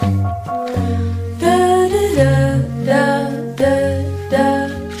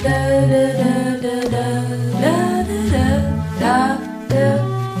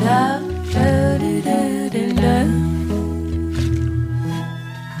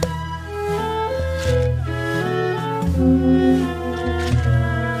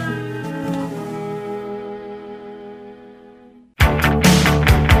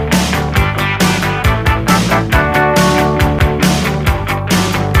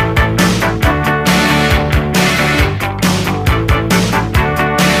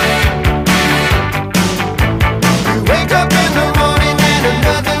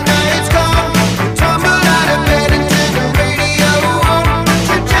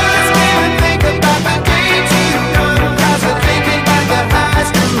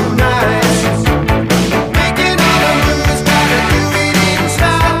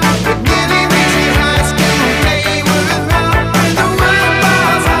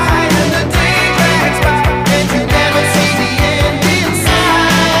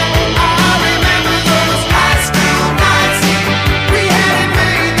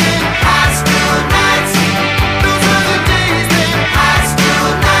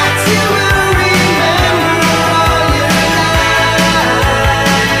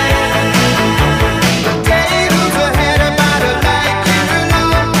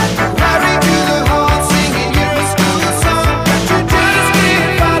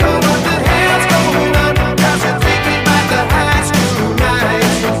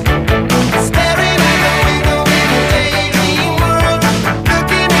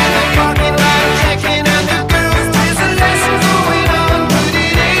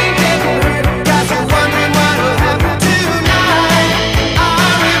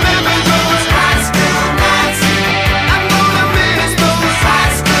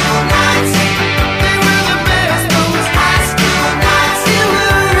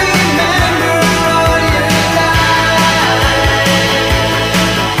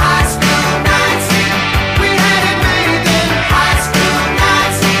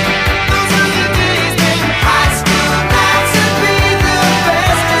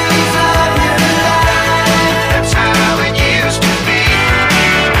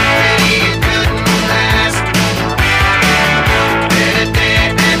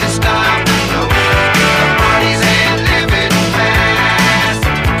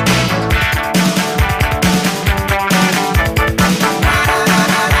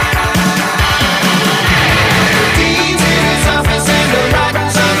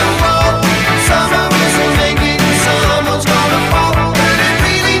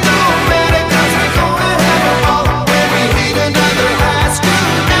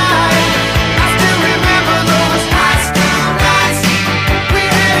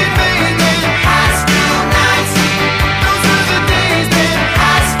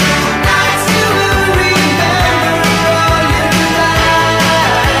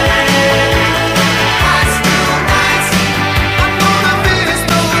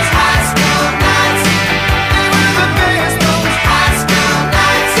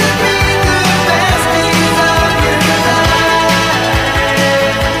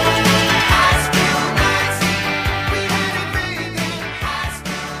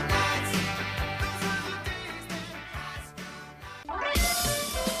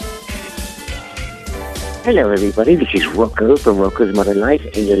 Hello, everybody. This is Rocco from Rocco's Modern Life,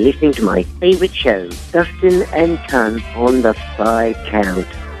 and you're listening to my favorite show, Dustin and Ton on the 5 Count.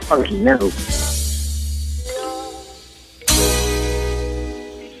 Funky No.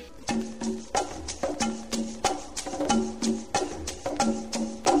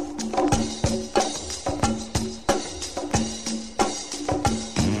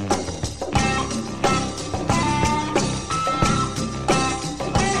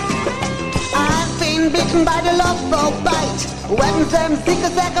 Bitten by the love for bite. When them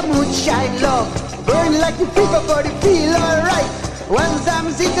seekers like a moonshine love. Burn like the fever for the feel alright. When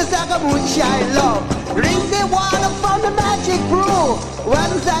them seekers like a moonshine love. Drink the water from the magic brew.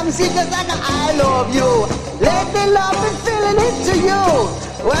 When them seekers like a I love you. Let the love be feeling into you.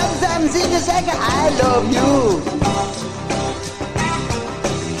 When them seekers like a I love you.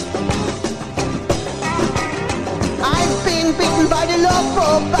 I've been bitten by the love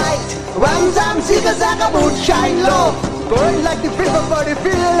for bite. One time seekers like a moonshine love. Burn like the fever for the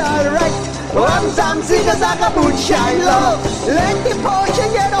feel alright. One time seekers like a moonshine love. Let the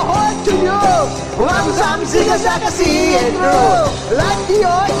potion get a hold to you. One time seekers like a see it through. Like the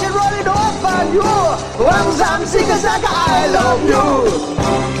ocean rolling over you. One time seekers like a I love you.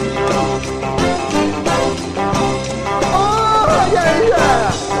 Oh yeah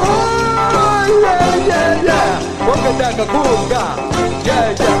yeah. Oh yeah yeah yeah. Walking down the boonga.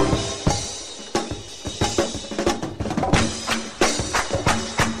 Yeah yeah.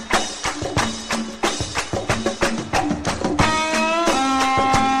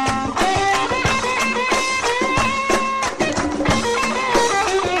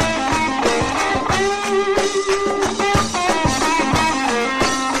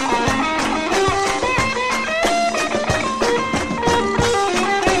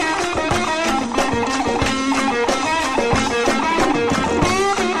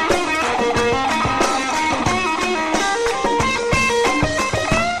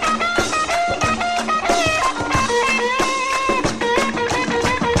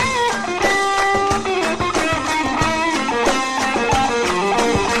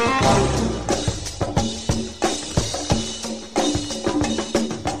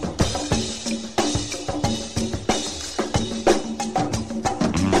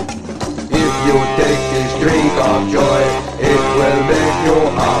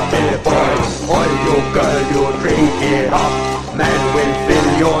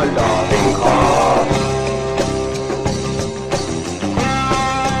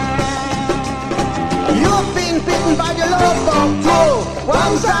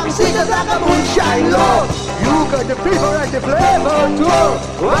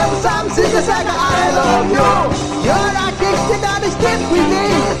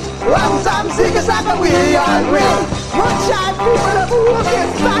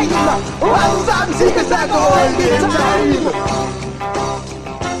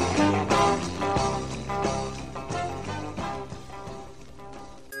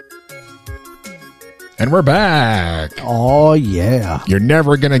 And we're back. Oh, yeah. You're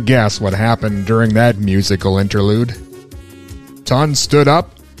never going to guess what happened during that musical interlude. Ton stood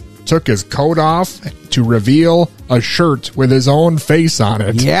up, took his coat off to reveal a shirt with his own face on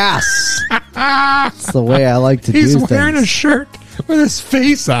it. Yes. That's the way I like to do things. He's wearing a shirt with his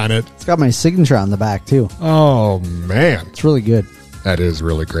face on it. It's got my signature on the back, too. Oh, man. It's really good. That is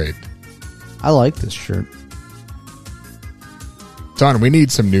really great. I like this shirt. Ton, we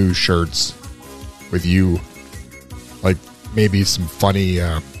need some new shirts with you, like maybe some funny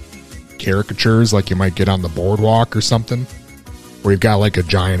caricatures like you might get on the boardwalk or something, where you've got like a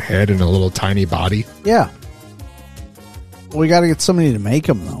giant head and a little tiny body. Yeah. Well, we got to get somebody to make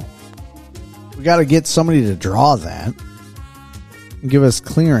them, though. We got to get somebody to draw that and give us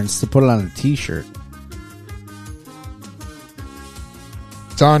clearance to put it on a t-shirt.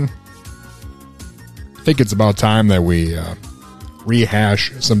 Ton, I think it's about time that we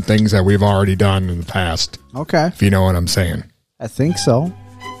rehash some things that we've already done in the past. Okay. If you know what I'm saying. I think so.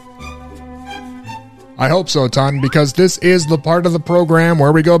 I hope so, Ton, because this is the part of the program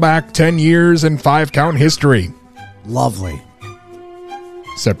where we go back 10 years in 5-count history. Lovely.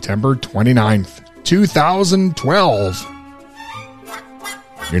 September 29th, 2012.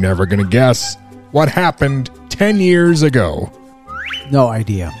 You're never going to guess what happened 10 years ago. No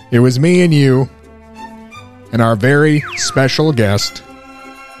idea. It was me and you and our very special guest,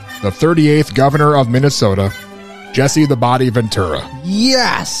 the 38th governor of Minnesota, Jesse the Body Ventura.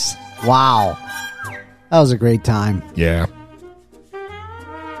 Yes! Wow. That was a great time. Yeah.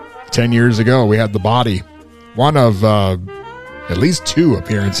 10 years ago, we had the Body. One of at least 2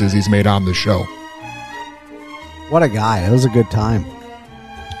 appearances he's made on the show. What a guy. It was a good time.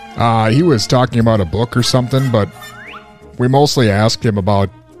 He was talking about a book or something, but we mostly asked him about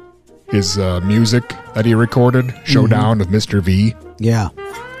his music that he recorded, Showdown with Mr. V. Yeah.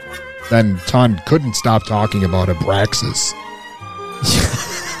 Then Ton couldn't stop talking about Abraxas.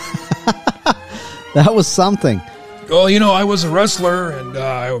 That was something. Well, I was a wrestler, and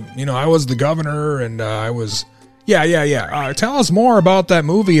I was the governor, and I was. Yeah. Tell us more about that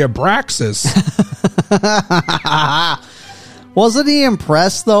movie, Abraxas. Wasn't he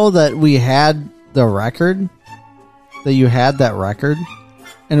impressed though that we had the record? That you had that record,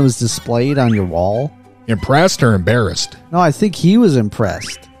 and it was displayed on your wall. Impressed or embarrassed? No, I think he was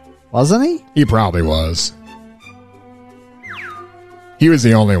impressed. Wasn't he? He probably was. He was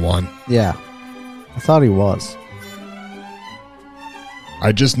the only one. Yeah, I thought he was.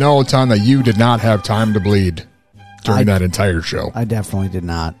 I just know, Ton, that you did not have time to bleed during that entire show. I definitely did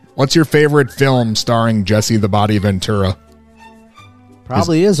not. What's your favorite film starring Jesse the Body Ventura?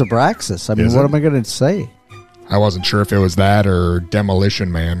 Probably is Abraxas. I mean, what am I going to say? I wasn't sure if it was that or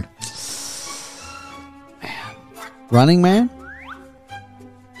Demolition Man. Running Man?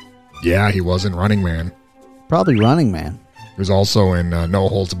 Yeah, he was in Running Man. Probably Running Man. He was also in No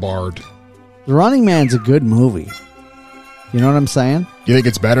Holds Barred. The Running Man's a good movie. You know what I'm saying? You think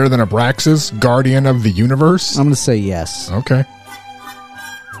it's better than Abraxas, Guardian of the Universe? I'm going to say yes. Okay.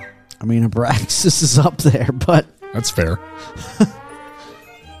 I mean, Abraxas is up there, but... That's fair.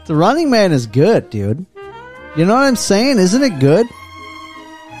 The Running Man is good, dude. You know what I'm saying? Isn't it good?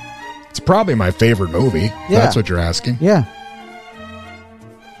 It's probably my favorite movie. Yeah. That's what you're asking. Yeah.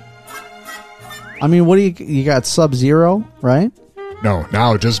 I mean, what do you got? Sub-Zero, right? No,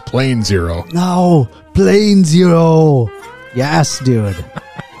 now just plain Zero. No, Plain Zero. Yes, dude.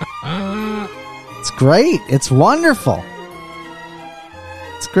 It's great. It's wonderful.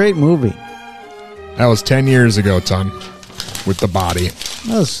 It's a great movie. That was 10 years ago, Ton, with the body.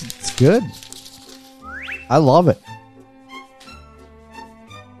 It's good. I love it.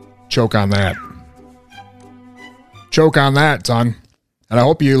 Choke on that. Choke on that, Ton. And I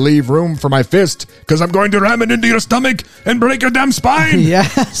hope you leave room for my fist, because I'm going to ram it into your stomach and break your damn spine.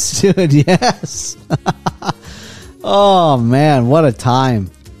 Yes, dude, yes. Oh, man, what a time.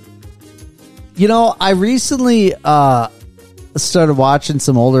 You know, I recently started watching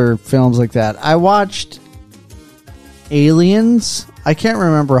some older films like that. I watched Aliens. I can't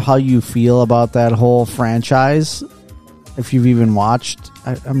remember how you feel about that whole franchise. If you've even watched,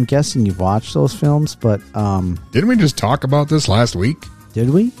 I'm guessing you've watched those films, but didn't we just talk about this last week? Did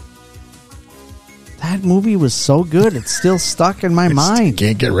we? That movie was so good; it's still stuck in my mind.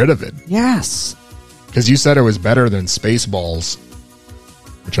 Can't get rid of it. Yes, because you said it was better than Spaceballs,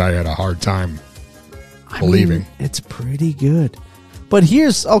 which I had a hard time believing. mean, it's pretty good. But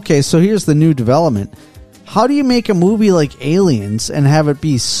here's the new development. How do you make a movie like Aliens and have it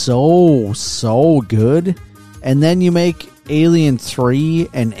be so good, and then you make Alien 3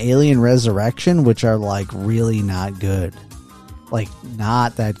 and Alien Resurrection, which are like really not good, like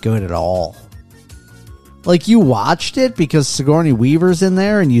not that good at all. Like, you watched it because Sigourney Weaver's in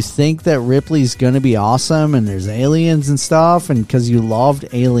there, and you think that Ripley's going to be awesome, and there's aliens and stuff, and because you loved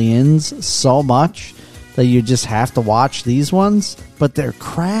Aliens so much that you just have to watch these ones, but they're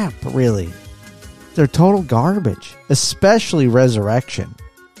crap, really. They're total garbage, especially Resurrection.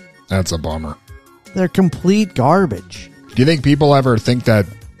 That's a bummer. They're complete garbage. Do you think people ever think that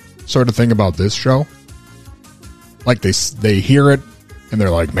sort of thing about this show? Like they hear it and they're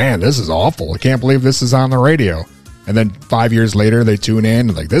like, man, this is awful. I can't believe this is on the radio. And then 5 years later, they tune in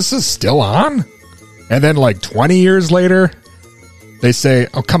and like, this is still on? And then like 20 years later, they say,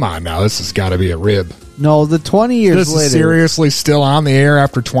 oh, come on now, this has got to be a rib. No, the 20 years this later. Is seriously still on the air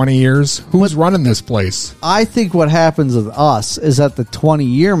after 20 years? Who's running this place? I think what happens with us is at the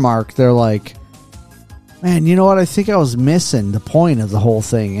 20-year mark, they're like, man, you know what? I think I was missing the point of the whole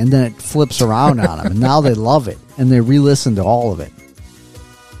thing. And then it flips around on them. And now they love it. And they re-listen to all of it.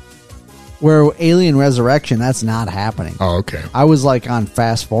 Where Alien Resurrection, that's not happening. Oh, okay. I was like on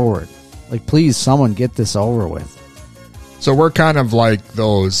fast forward. Like, please, someone get this over with. So we're kind of like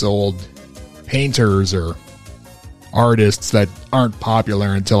those old painters or artists that aren't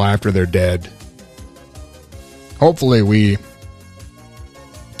popular until after they're dead. Hopefully we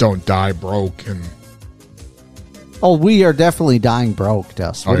don't die broke. And oh, we are definitely dying broke,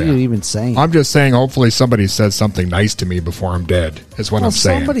 Dust. What are you even saying? I'm just saying hopefully somebody says something nice to me before I'm dead is what I'm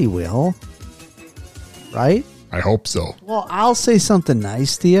saying. Somebody will. Right? I hope so. Well, I'll say something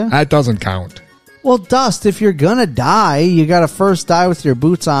nice to you. That doesn't count. Well, Dust, if you're going to die, you got to first die with your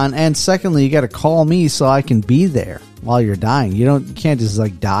boots on, and secondly, you got to call me so I can be there while you're dying. You can't just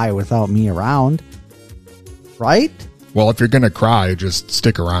like die without me around. Right? Well, if you're going to cry, just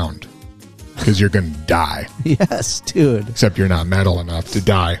stick around. Because you're going to die. Yes, dude. Except you're not metal enough to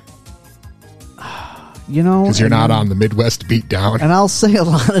die. You know, because you're not on the Midwest beatdown. And I'll say a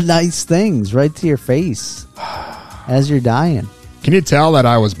lot of nice things right to your face as you're dying. Can you tell that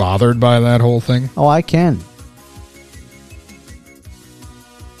I was bothered by that whole thing? Oh, I can.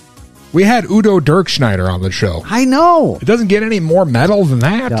 We had Udo Dirkschneider on the show. I know. It doesn't get any more metal than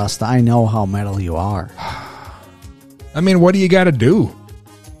that. Dust, I know how metal you are. I mean, what do you got to do?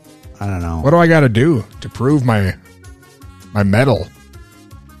 I don't know. What do I got to do to prove my metal?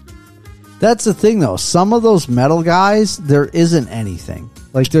 That's the thing, though. Some of those metal guys, there isn't anything.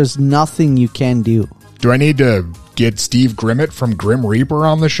 Like, there's nothing you can do. Do I need to get Steve Grimmett from Grim Reaper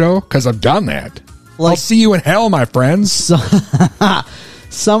on the show? Because I've done that. I'll see you in hell, my friends.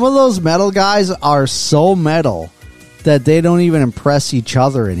 Some of those metal guys are so metal that they don't even impress each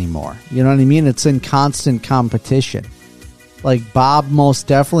other anymore. You know what I mean? It's in constant competition. Like, Bob most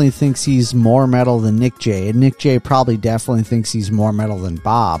definitely thinks he's more metal than Nick J. And Nick J probably definitely thinks he's more metal than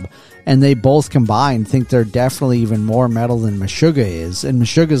Bob. And they both combined think they're definitely even more metal than Meshuggah is. And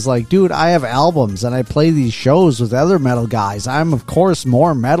Meshuggah's like, dude, I have albums and I play these shows with other metal guys. I'm, of course,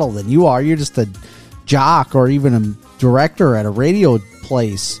 more metal than you are. You're just a jock or even a director at a radio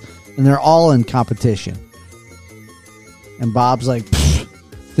place. And they're all in competition. And Bob's like,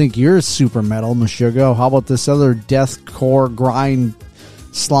 think you're super metal, Meshuggah. How about this other deathcore, grind,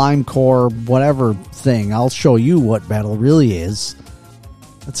 slimecore, whatever thing? I'll show you what metal really is.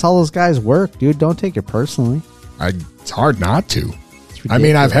 That's how those guys work, dude. Don't take it personally. It's hard not to. I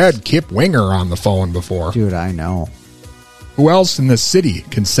mean, I've had Kip Winger on the phone before. Dude, I know. Who else in this city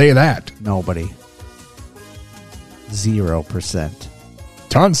can say that? Nobody. 0%.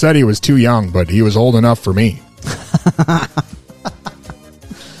 Ton said he was too young, but he was old enough for me.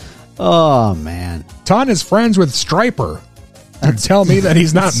 Oh, man. Ton is friends with Stryper. And tell me that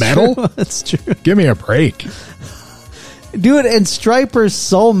he's not metal? That's true. Give me a break. Dude, and Stryper's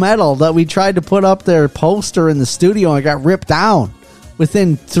so metal that we tried to put up their poster in the studio and it got ripped down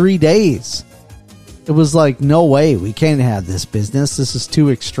within 3 days. It was like, no way. We can't have this business. This is too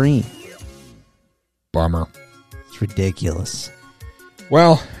extreme. Bummer. It's ridiculous.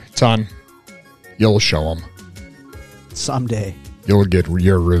 Well, Ton, you'll show him. Someday. You'll get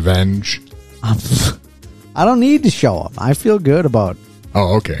your revenge. I don't need to show him. I feel good about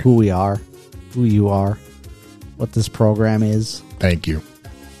who we are, who you are, what this program is. Thank you.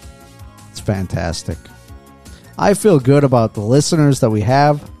 It's fantastic. I feel good about the listeners that we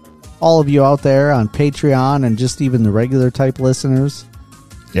have. All of you out there on Patreon and just even the regular type listeners.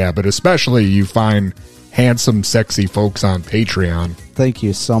 Yeah, but especially you find handsome, sexy folks on Patreon. Thank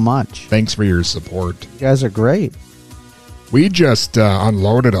you so much. Thanks for your support. You guys are great. We just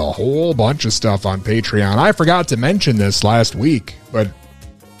unloaded a whole bunch of stuff on Patreon. I forgot to mention this last week, but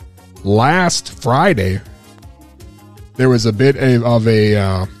last Friday, there was a bit of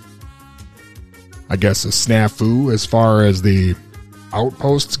a, I guess, a snafu as far as the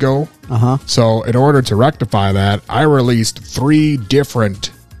outposts go. Uh-huh. So in order to rectify that, I released 3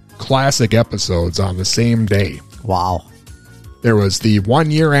 different classic episodes on the same day. Wow. There was the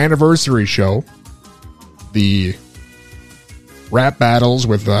 1-year anniversary show, the rap battles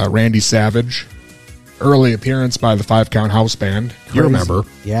with Randy Savage, early appearance by the 5 Count House Band. Crazy. You remember.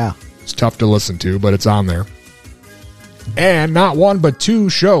 Yeah. It's tough to listen to, but it's on there. And not 1 but 2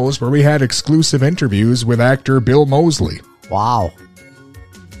 shows where we had exclusive interviews with actor Bill Moseley. Wow.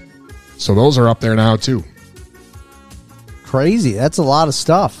 So those are up there now too. Crazy. That's a lot of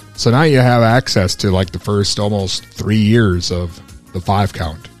stuff. So now you have access to like the first almost 3 years of the 5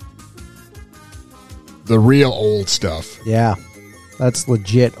 Count. The real old stuff. Yeah. That's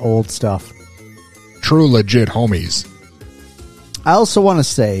legit old stuff. True legit homies. I also want to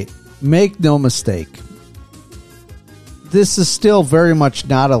say, make no mistake, this is still very much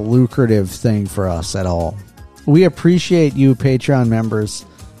not a lucrative thing for us at all. We appreciate you Patreon members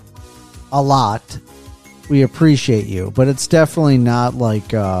a lot. We appreciate you, but it's definitely not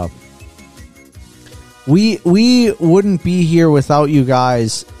like we wouldn't be here without you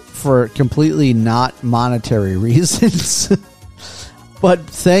guys for completely not monetary reasons. But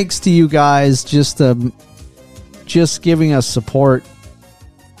thanks to you guys just giving us support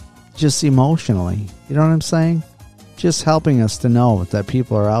just emotionally. You know what I'm saying? Just helping us to know that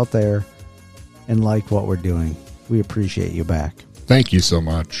people are out there and like what we're doing. We appreciate you back. Thank you so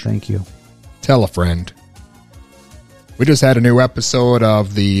much. Thank you. Tell a friend. We just had a new episode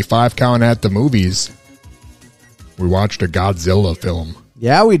of the 5 Count at the Movies. We watched a Godzilla film.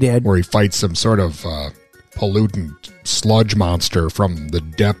 Yeah, we did. Where he fights some sort of pollutant sludge monster from the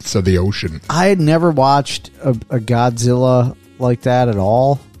depths of the ocean. I had never watched a Godzilla like that at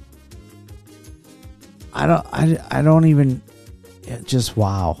all. I don't even, just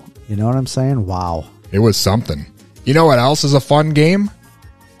wow. You know what I'm saying? Wow. It was something. You know what else is a fun game?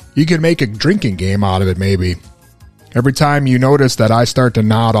 You could make a drinking game out of it, maybe. Every time you notice that I start to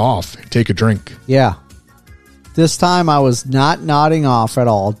nod off, take a drink. Yeah. This time I was not nodding off at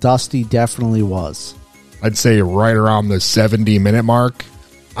all. Dusty definitely was. I'd say right around the 70-minute mark.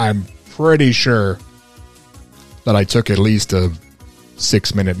 I'm pretty sure that I took at least a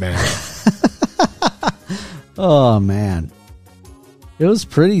 6-minute nap. Oh, man. It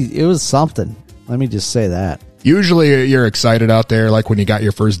was something. Let me just say that. Usually you're excited out there, like when you got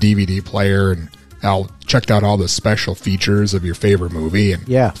your first DVD player and checked out all the special features of your favorite movie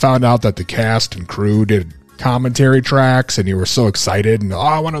and found out that the cast and crew did commentary tracks and you were so excited and,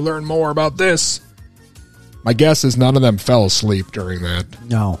 I want to learn more about this. My guess is none of them fell asleep during that.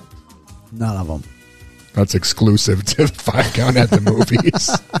 No, none of them. That's exclusive to the 5 Count at the Movies.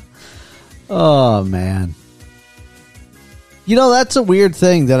 Oh, man. You know, that's a weird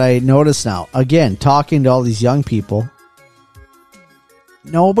thing that I notice now. Again, talking to all these young people,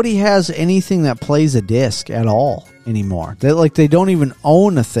 nobody has anything that plays a disc at all anymore. They don't even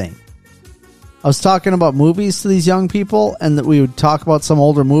own a thing. I was talking about movies to these young people, and that we would talk about some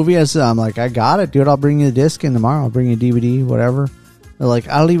older movie. I'm like, I got it, dude. I'll bring you the disc in tomorrow. I'll bring you a DVD, whatever. They're like,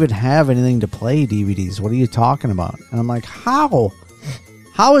 I don't even have anything to play DVDs. What are you talking about? And I'm like, how?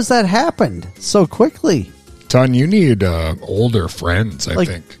 How has that happened so quickly? Ton, you need older friends, I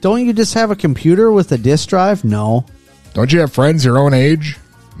think. Don't you just have a computer with a disc drive? No. Don't you have friends your own age?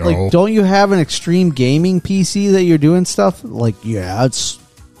 No. Like, don't you have an extreme gaming PC that you're doing stuff? Like, yeah, it's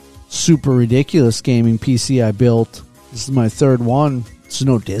super ridiculous gaming PC I built. This is my 3rd one. There's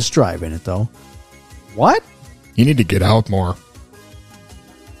no disc drive in it, though. What? You need to get out more.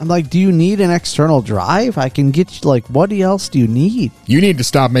 I'm like, do you need an external drive? I can get you, like, what else do you need? You need to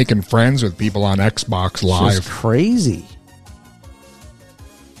stop making friends with people on Xbox Live. It's crazy.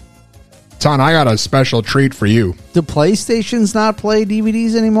 Ton, I got a special treat for you. Do PlayStations not play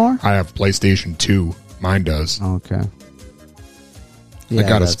DVDs anymore? I have PlayStation 2. Mine does. Okay. I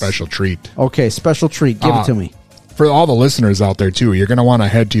got a special treat. Okay, special treat. Give it to me. For all the listeners out there, too, you're going to want to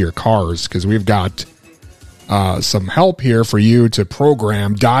head to your cars because we've got some help here for you to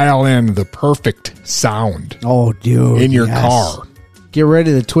dial in the perfect sound. Oh, dude. In your car. Get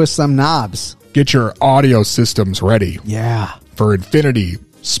ready to twist some knobs. Get your audio systems ready. Yeah. For Infinity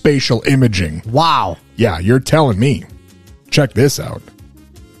Spatial Imaging. Wow. Yeah, you're telling me. Check this out.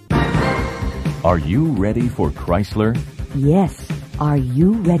 Are you ready for Chrysler? Yes. Are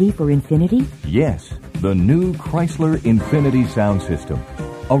you ready for Infinity? Yes. The new Chrysler Infinity sound system.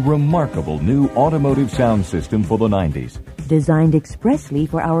 A remarkable new automotive sound system for the 90s. Designed expressly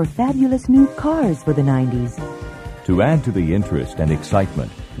for our fabulous new cars for the 90s. To add to the interest and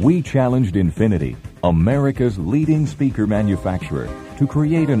excitement, we challenged Infinity, America's leading speaker manufacturer, to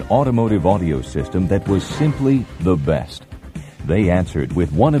create an automotive audio system that was simply the best. They answered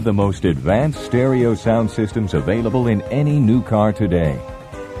with one of the most advanced stereo sound systems available in any new car today.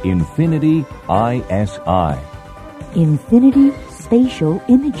 Infinity ISI. Infinity Spatial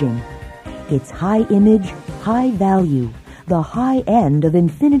Imaging. It's high image, high value, the high end of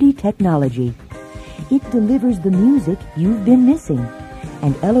Infinity technology. It delivers the music you've been missing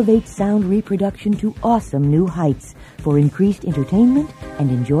and elevates sound reproduction to awesome new heights for increased entertainment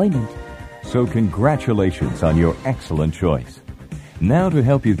and enjoyment. So congratulations on your excellent choice. Now to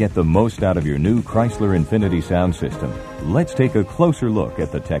help you get the most out of your new Chrysler Infinity sound system, let's take a closer look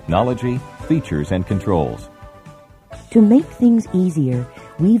at the technology, features, and controls. To make things easier,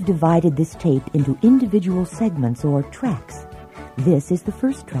 we've divided this tape into individual segments or tracks. This is the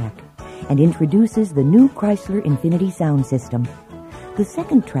first track and introduces the new Chrysler Infinity sound system. The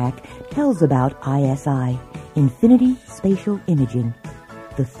second track tells about ISI, Infinity Spatial Imaging.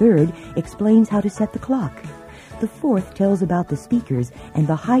 The third explains how to set the clock. The fourth tells about the speakers and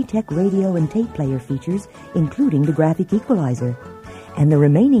the high-tech radio and tape player features, including the graphic equalizer. And the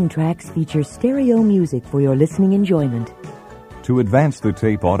remaining tracks feature stereo music for your listening enjoyment. To advance the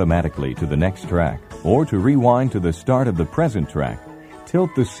tape automatically to the next track, or to rewind to the start of the present track,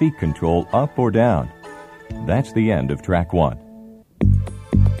 tilt the seat control up or down. That's the end of track 1.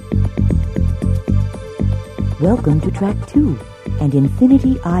 Welcome to track 2 and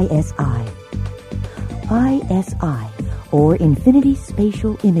Infinity ISI. ISI, or Infinity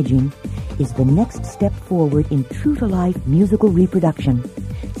Spatial Imaging, is the next step forward in true-to-life musical reproduction.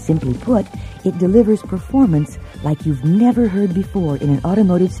 Simply put, it delivers performance like you've never heard before in an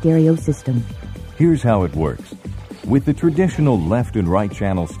automotive stereo system. Here's how it works. With the traditional left and right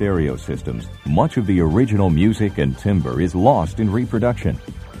channel stereo systems, much of the original music and timbre is lost in reproduction.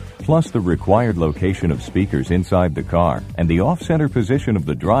 Plus, the required location of speakers inside the car and the off-center position of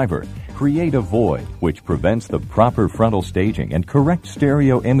the driver create a void which prevents the proper frontal staging and correct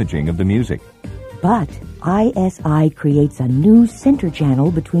stereo imaging of the music. But ISI creates a new center channel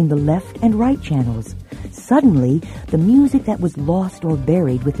between the left and right channels. Suddenly, the music that was lost or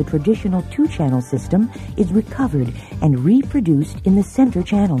buried with the traditional two-channel system is recovered and reproduced in the center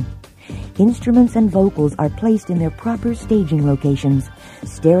channel. Instruments and vocals are placed in their proper staging locations.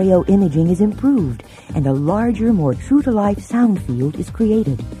 Stereo imaging is improved, and a larger, more true-to-life sound field is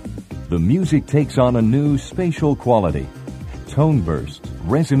created. The music takes on a new spatial quality. Tone bursts,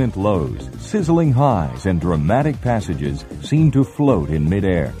 resonant lows, sizzling highs, and dramatic passages seem to float in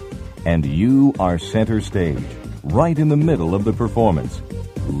midair. And you are center stage, right in the middle of the performance.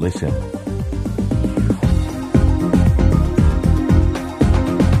 Listen.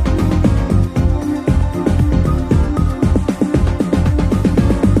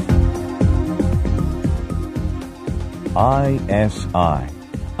 ISI,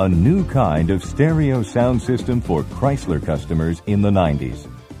 a new kind of stereo sound system for Chrysler customers in the 90s.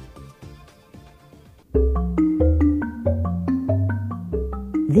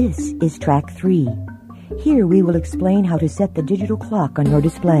 This is track 3. Here we will explain how to set the digital clock on your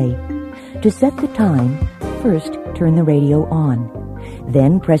display. To set the time, first turn the radio on.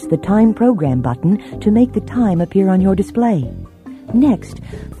 Then press the time program button to make the time appear on your display. Next,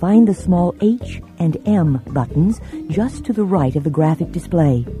 find the small H and M buttons just to the right of the graphic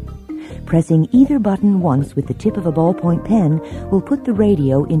display. Pressing either button once with the tip of a ballpoint pen will put the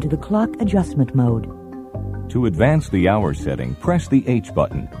radio into the clock adjustment mode. To advance the hour setting, press the H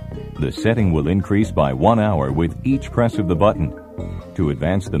button. The setting will increase by 1 hour with each press of the button. To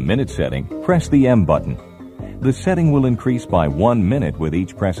advance the minute setting, press the M button. The setting will increase by 1 minute with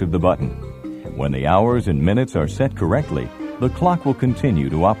each press of the button. When the hours and minutes are set correctly, the clock will continue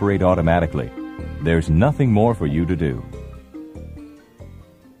to operate automatically. There's nothing more for you to do.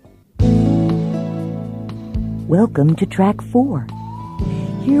 Welcome to track 4.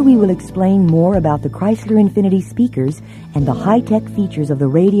 Here we will explain more about the Chrysler Infiniti speakers and the high-tech features of the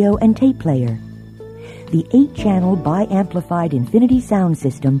radio and tape player. The 8-channel bi-amplified Infiniti sound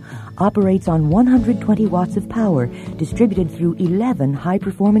system operates on 120 watts of power distributed through 11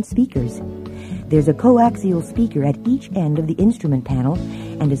 high-performance speakers. There's a coaxial speaker at each end of the instrument panel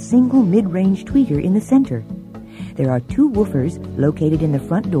and a single mid-range tweeter in the center. There are 2 woofers located in the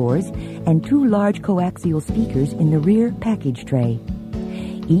front doors and 2 large coaxial speakers in the rear package tray.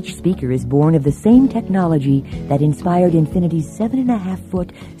 Each speaker is born of the same technology that inspired Infiniti's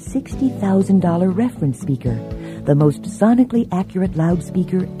 7.5-foot, $60,000 reference speaker, the most sonically accurate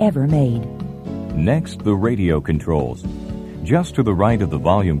loudspeaker ever made. Next, the radio controls. Just to the right of the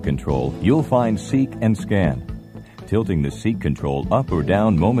volume control, you'll find Seek and Scan. Tilting the Seek control up or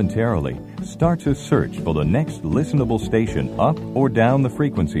down momentarily starts a search for the next listenable station up or down the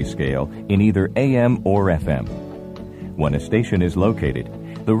frequency scale in either AM or FM. When a station is located,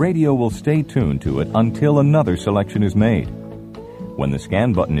 the radio will stay tuned to it until another selection is made. When the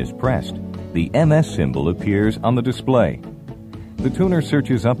scan button is pressed, the MS symbol appears on the display. The tuner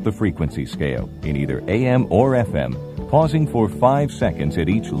searches up the frequency scale in either AM or FM, pausing for 5 seconds at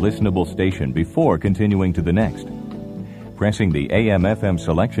each listenable station before continuing to the next. Pressing the AM/FM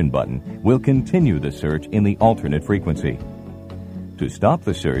selection button will continue the search in the alternate frequency. To stop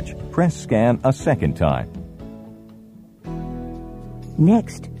the search, press Scan a second time.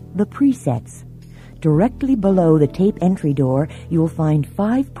 Next, the presets. Directly below the tape entry door, you'll find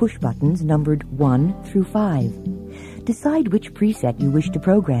 5 push buttons numbered 1 through 5. Decide which preset you wish to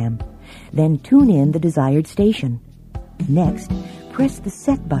program. Then tune in the desired station. Next, press the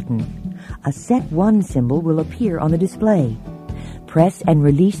Set button. A Set 1 symbol will appear on the display. Press and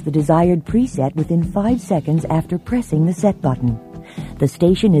release the desired preset within 5 seconds after pressing the Set button. The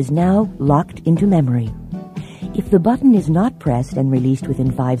station is now locked into memory. If the button is not pressed and released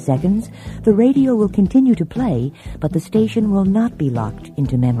within 5 seconds, the radio will continue to play, but the station will not be locked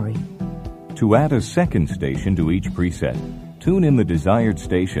into memory. To add a second station to each preset, tune in the desired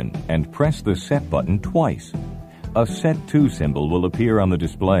station and press the Set button twice. A Set 2 symbol will appear on the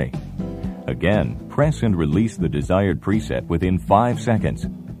display. Again, press and release the desired preset within 5 seconds.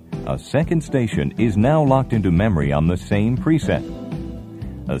 A second station is now locked into memory on the same preset.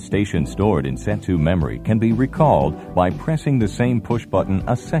 A station stored in Set 2 memory can be recalled by pressing the same push button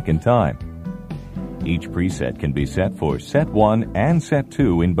a second time. Each preset can be set for Set 1 and Set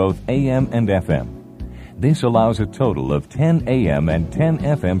 2 in both AM and FM. This allows a total of 10 AM and 10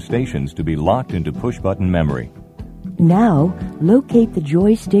 FM stations to be locked into push-button memory. Now, locate the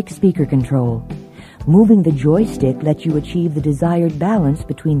joystick speaker control. Moving the joystick lets you achieve the desired balance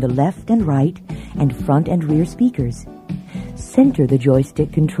between the left and right and front and rear speakers. Center the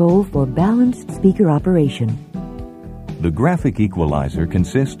joystick control for balanced speaker operation. The graphic equalizer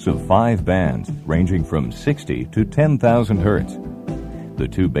consists of 5 bands ranging from 60 to 10,000 hertz. The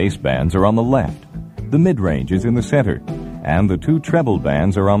 2 bass bands are on the left, the mid-range is in the center, and the 2 treble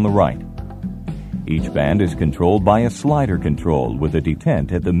bands are on the right. Each band is controlled by a slider control with a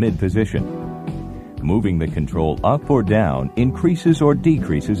detent at the mid position. Moving the control up or down increases or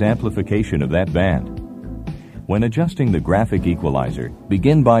decreases amplification of that band. When adjusting the graphic equalizer,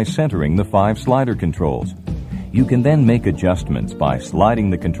 begin by centering the 5 slider controls. You can then make adjustments by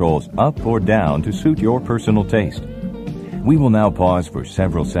sliding the controls up or down to suit your personal taste. We will now pause for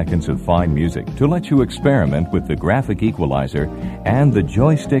several seconds of fine music to let you experiment with the graphic equalizer and the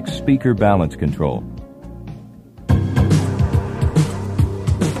joystick speaker balance control.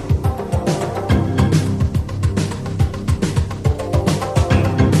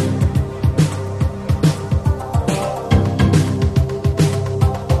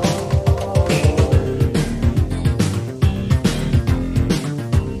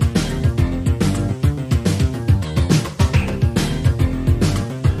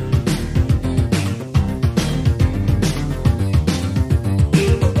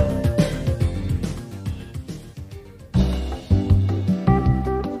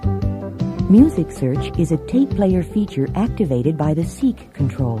 Music Search is a tape player feature activated by the Seek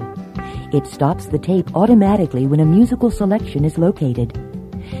control. It stops the tape automatically when a musical selection is located.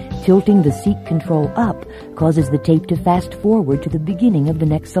 Tilting the Seek control up causes the tape to fast forward to the beginning of the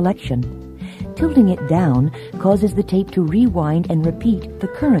next selection. Tilting it down causes the tape to rewind and repeat the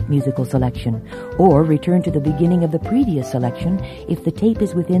current musical selection, or return to the beginning of the previous selection if the tape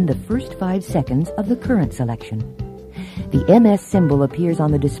is within the first 5 seconds of the current selection. The MS symbol appears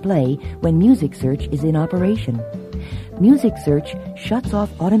on the display when Music Search is in operation. Music Search shuts off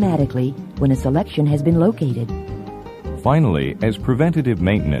automatically when a selection has been located. Finally, as preventative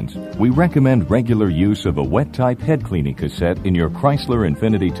maintenance, we recommend regular use of a wet-type head cleaning cassette in your Chrysler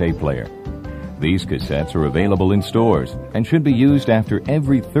Infiniti tape player. These cassettes are available in stores and should be used after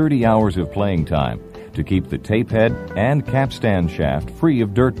every 30 hours of playing time to keep the tape head and capstan shaft free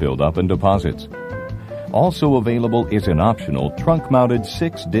of dirt buildup and deposits. Also available is an optional trunk-mounted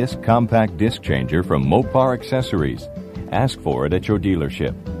 6-disc compact disc changer from Mopar Accessories. Ask for it at your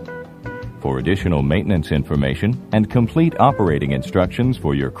dealership. For additional maintenance information and complete operating instructions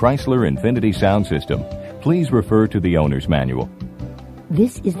for your Chrysler Infiniti sound system, please refer to the owner's manual.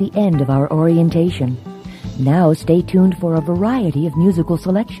 This is the end of our orientation. Now stay tuned for a variety of musical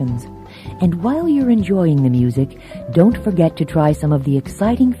selections. And while you're enjoying the music, don't forget to try some of the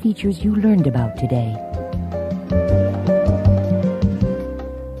exciting features you learned about today.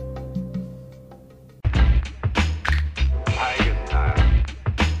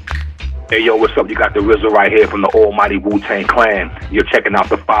 Hey yo, what's up? You got the RZA right here from the almighty Wu-Tang Clan. You're checking out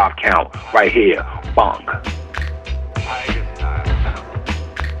the 5 count right here. Bong.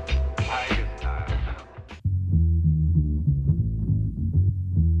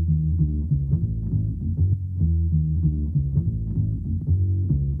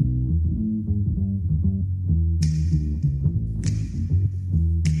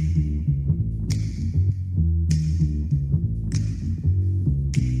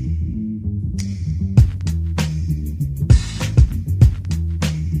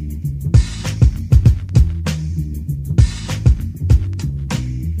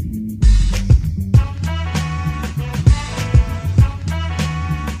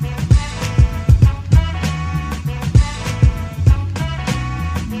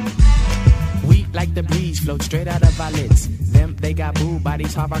 Float straight out of our lids. Them, they got booed by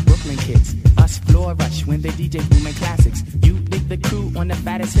these hard rock Brooklyn kids. Us floor rush when they DJ booming classics. You dig the crew on the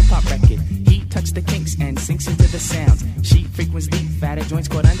fattest hip hop record. He touched the kinks and sinks into the sounds. She frequents deep, fatter joints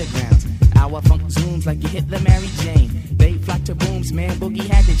called undergrounds. Our funk zooms like you hit the Mary Jane. They flock to booms, man, boogie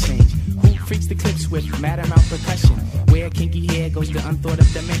had to change. Who freaks the clips with mad amount percussion? Where kinky hair goes to unthought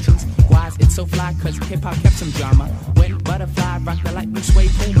of dimensions. Why is it so fly? Cause hip hop kept some drama. When Butterfly rocked the light blue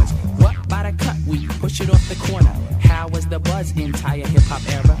suede Pumas. What by the cut? We push it off the corner. How was the buzz entire hip hop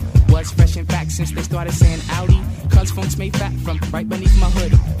era? Was fresh in fact since they started saying Audi. Cause funk's made fat from right beneath my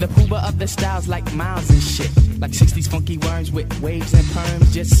hood. The pooba of the styles like Miles and shit. Like 60s funky worms with waves and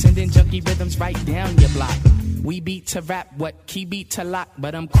perms. Just sending junky rhythms right down your block. We beat to rap, what key beat to lock.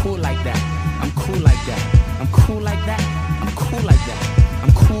 But I'm cool like that. I'm cool like that. I'm cool like that. I'm cool like that.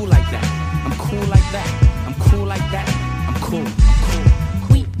 I'm cool like that. I'm cool like that. I'm cool like that. I'm cool. I'm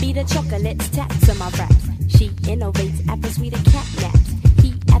cool. Wheat be the chocolates, tap to my raps. She innovates after sweeter cat naps.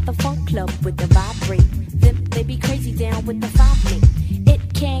 He at the funk club with the vibrate. Them they be crazy down with the 5 link.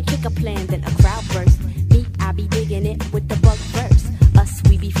 It can kick a plan, then a crowd burst. Me, I be digging it with the bug verse. Us,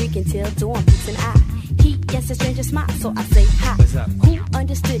 we be freaking till dawn peaks an eye. He gets a stranger smile, so I say hi. What's up? Who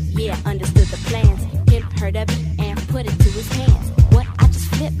understood? Yeah, understood the plans. Him heard of it and put it to his hands. What I just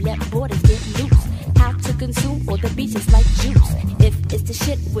flip, let borders get loose. How to consume all the beaches like juice. If it's the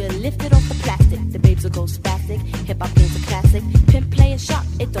shit, we'll lift it off the plastic. The babes will go spastic. Hip hop game's a classic. Pimp playing sharp,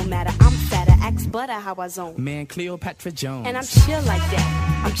 it don't matter. I'm fatter, axe butter, how I zone. Man, Cleopatra Jones. And I'm chill like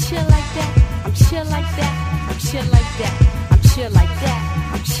that. I'm chill like that. I'm chill like that. I'm chill like that. I'm chill like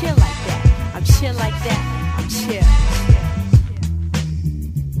that. I'm chill like that. I'm chill like that. I'm chill.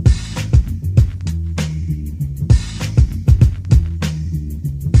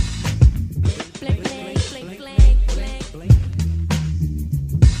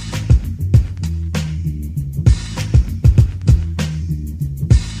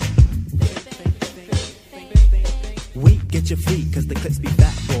 We get you free, cause the clips be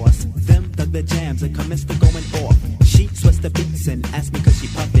fat for us. Them dug the jams and commenced to going off. She sweats the beats and asked me cause she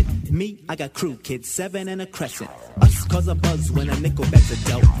puff it. Me, I got crew kids, 7 and a crescent. Us cause a buzz when a nickel bags are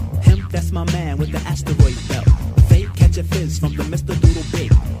dealt. Him, that's my man with the asteroid belt. They catch a fizz from the Mr. Doodle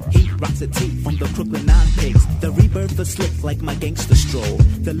Big. He rocks a tee from the Crooklyn 9 pigs. The rebirth is slick like my gangster stroll.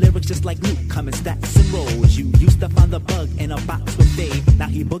 The lyrics just like Luke come in stacks and rolls. You used to find the bug in a box with Dave. Now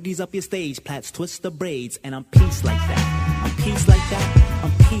he boogies up your stage, plats twist the braids. And I'm peace like that. I'm peace like that.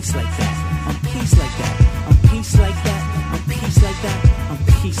 I'm peace like that. I'm peace like that. I'm peace like that. I'm peace like that. I'm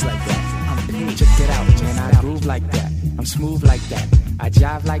peace like that. I'm peace. Check it out, man. I groove like that. I'm smooth like that. I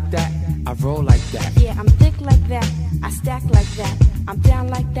jive like that. I roll like that. Yeah, I'm thick like that. I stack like that. I'm down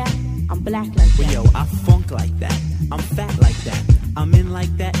like that. I'm black like that. Yo, I funk like that. I'm fat like that. I'm in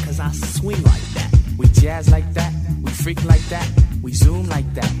like that cause I swing like that. We jazz like that. We freak like that. We zoom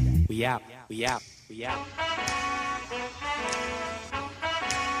like that. We out. We out. We out.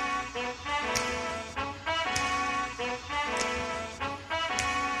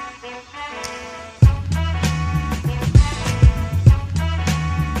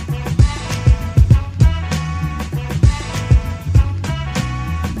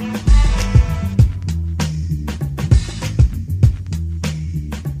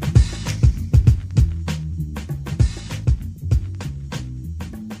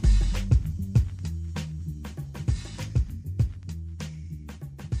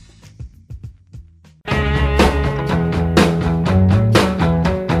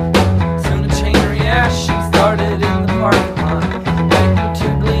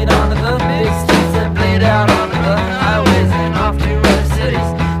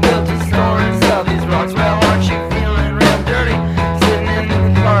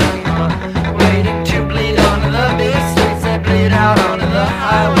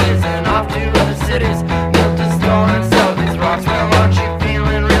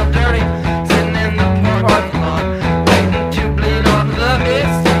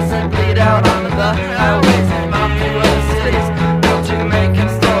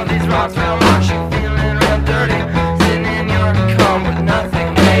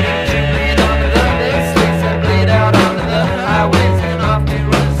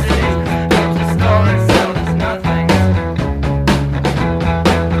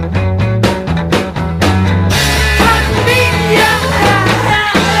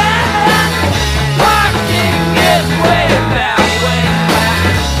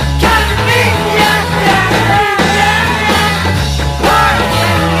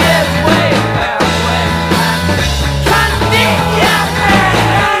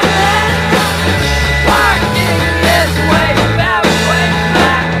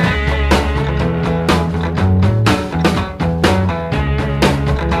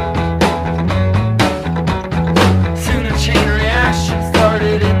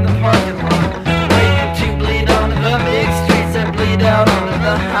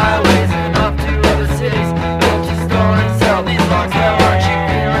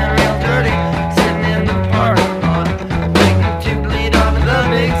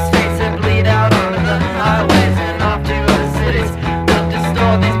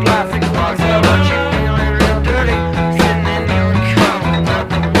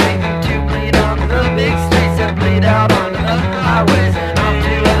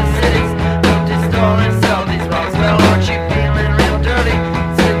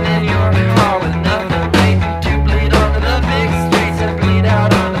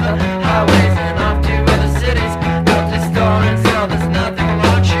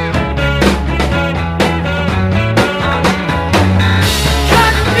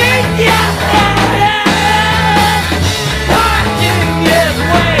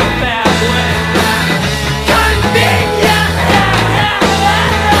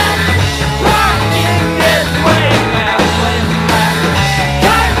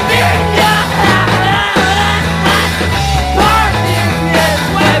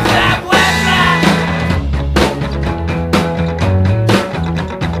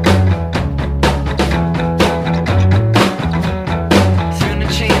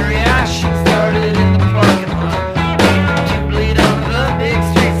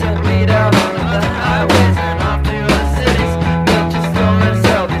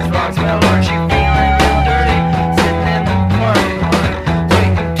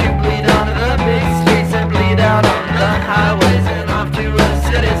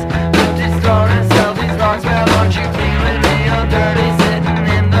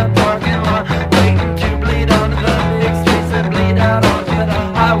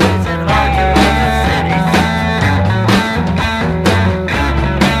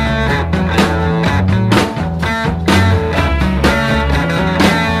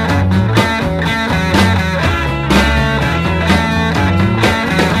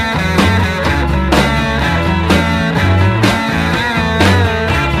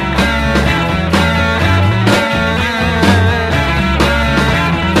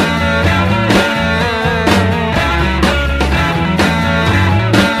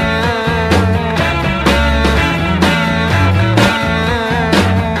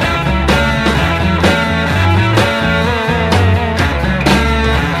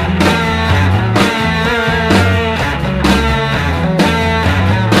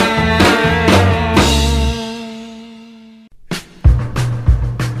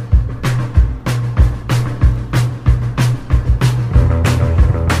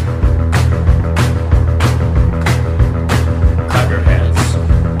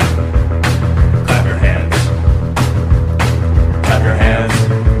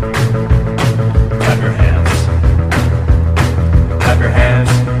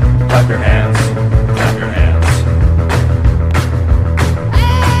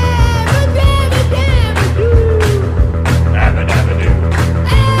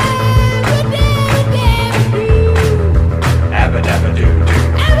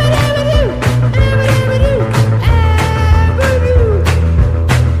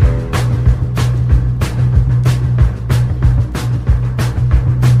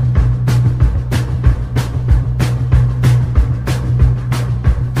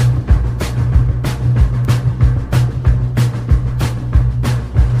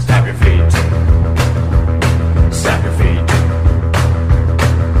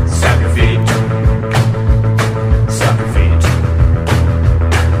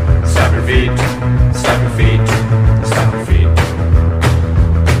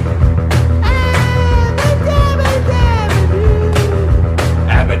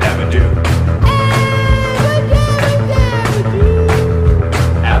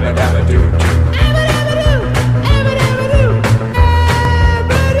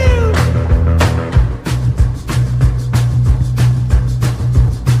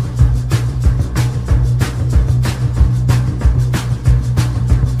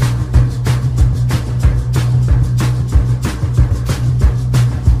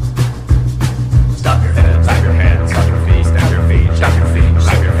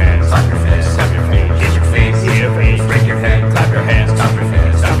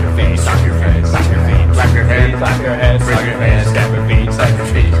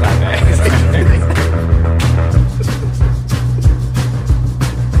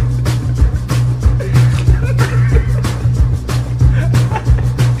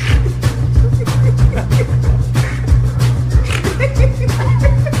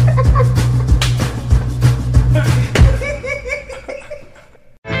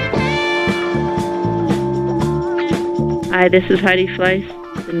 Hi, this is Heidi Fleiss,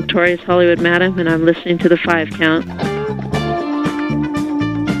 the Notorious Hollywood Madam, and I'm listening to the 5 Count.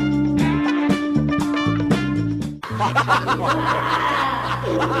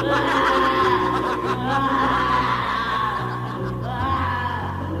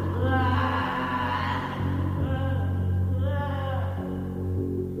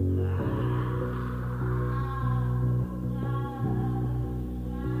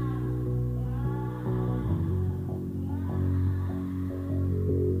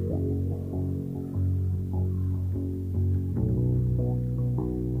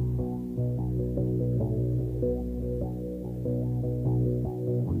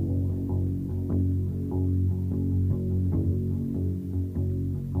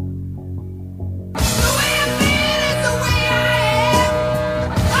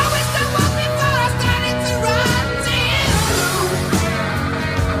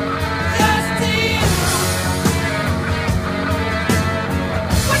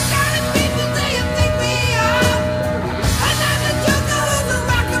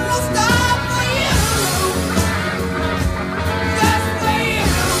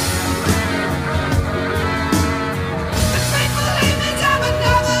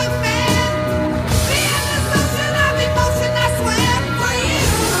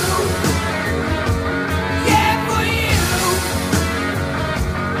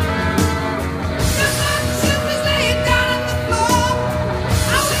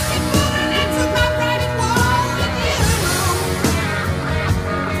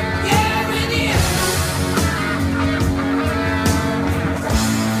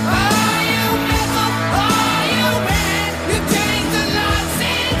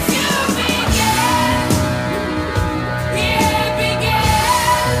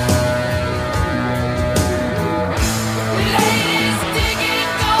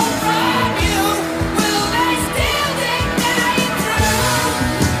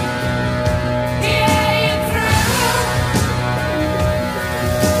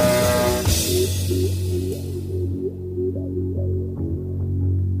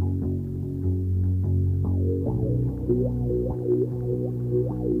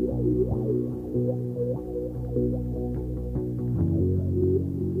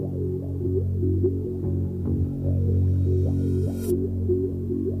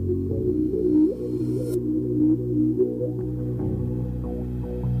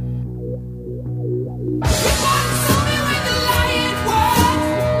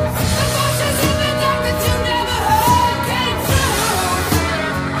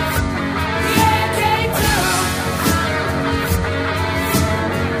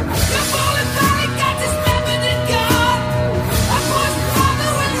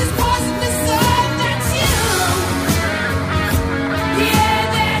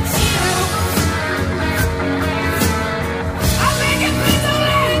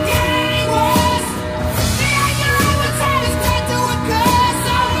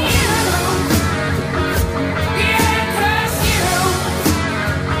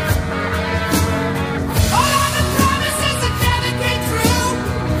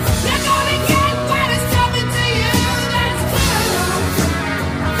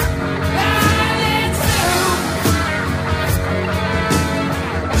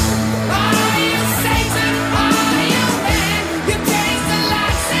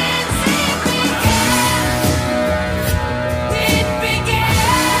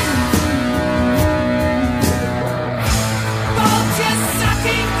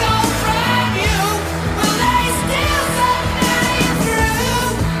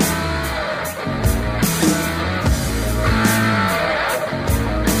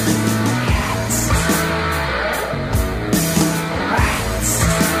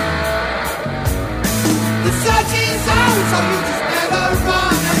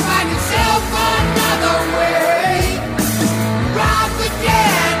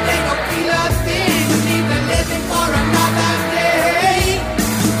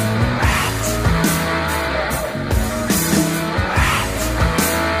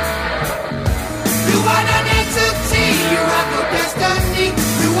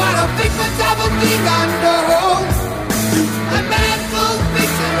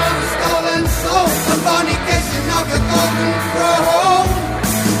 Fornication of the golden throne.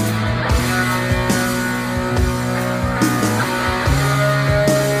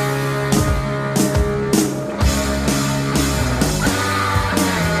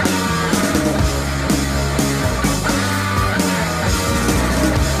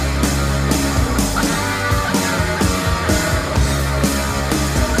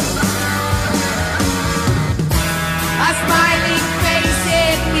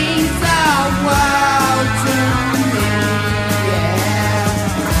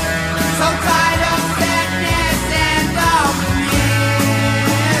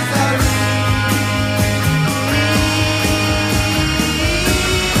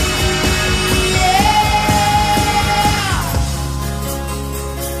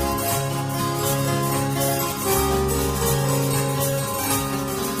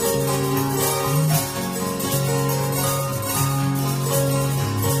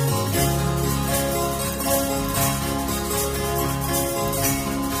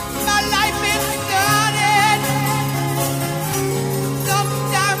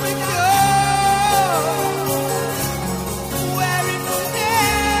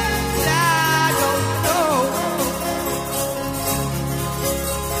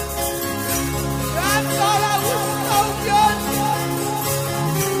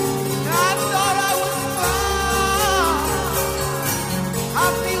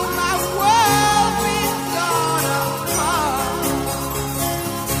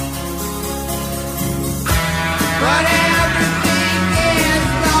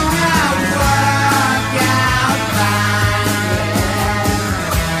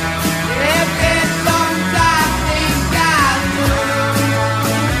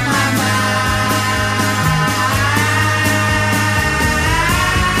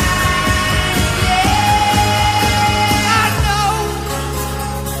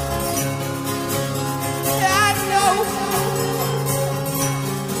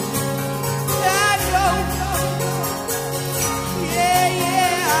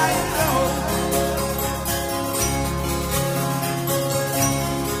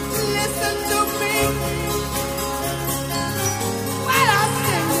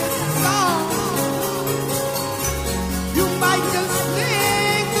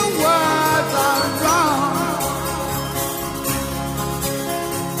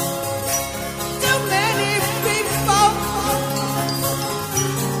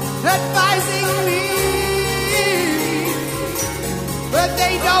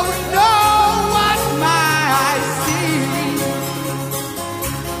 they don't know what my eyes see.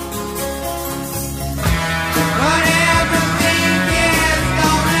 But everything is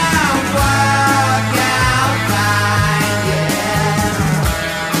gonna work out fine, yeah.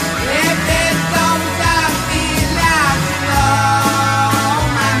 If this don't stop me like blow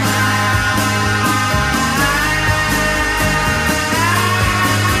my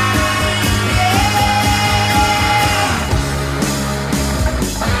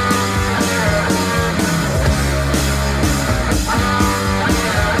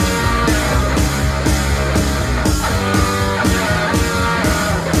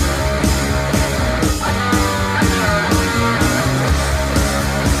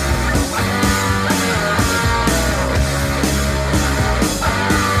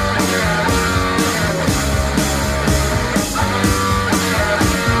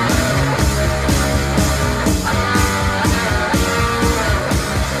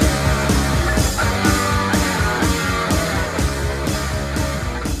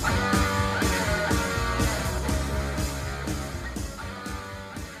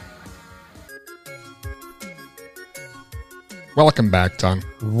Welcome back, Ton.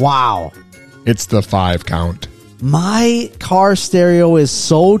 Wow. It's the 5 count. My car stereo is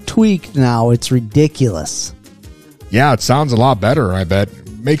so tweaked now, it's ridiculous. Yeah, it sounds a lot better, I bet.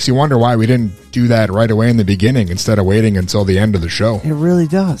 Makes you wonder why we didn't do that right away in the beginning instead of waiting until the end of the show. It really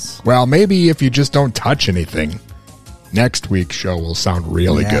does. Well, maybe if you just don't touch anything, next week's show will sound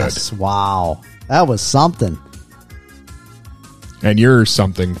really good. Wow. That was something. And you're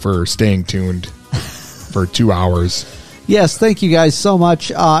something for staying tuned for 2 hours. Yes, thank you guys so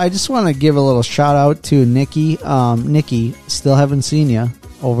much. I just want to give a little shout out to Nikki. Nikki, still haven't seen you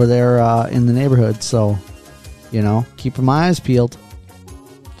over there in the neighborhood, so, you know, keeping my eyes peeled.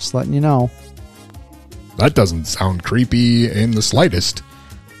 Just letting you know. That doesn't sound creepy in the slightest.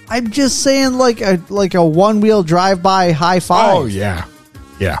 I'm just saying like a one-wheel drive-by high five. Oh, yeah.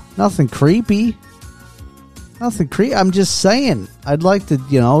 Yeah. Nothing creepy. Nothing creepy. I'm just saying. I'd like to,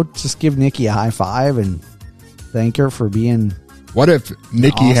 you know, just give Nikki a high five and thank her for being. What if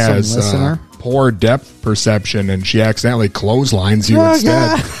Nikki awesome has listener. poor depth perception and she accidentally clotheslines you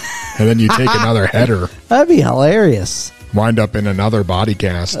instead? And then you take another header. That'd be hilarious. Wind up in another body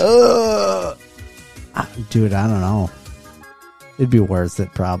cast. Dude, I don't know. It'd be worth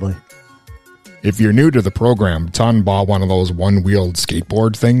it, probably. If you're new to the program, Ton bought one of those one-wheeled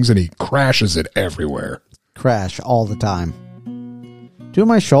skateboard things and he crashes it everywhere. Crash all the time. Dude,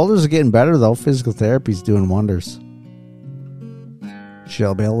 my shoulders are getting better, though. Physical therapy's doing wonders.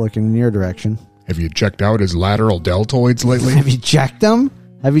 Shelby, looking in your direction. Have you checked out his lateral deltoids lately? Have you checked them?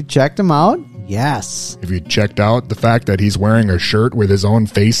 Have you checked them out? Yes. Have you checked out the fact that he's wearing a shirt with his own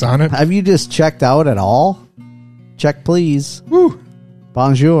face on it? Have you just checked out at all? Check, please. Woo.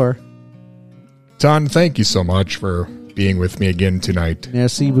 Bonjour. Ton, thank you so much for being with me again tonight.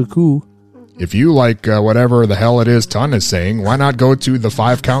 Merci beaucoup. If you like whatever the hell it is Ton is saying, why not go to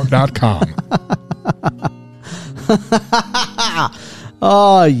the5count.com?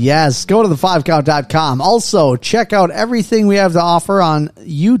 Oh, yes. Go to the5count.com. Also, check out everything we have to offer on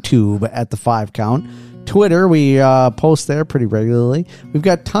YouTube at the 5 Count. Twitter, we post there pretty regularly. We've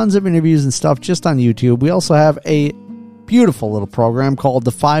got tons of interviews and stuff just on YouTube. We also have a beautiful little program called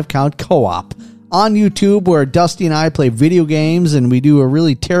the 5 Count Co-op on YouTube, where Dusty and I play video games, and we do a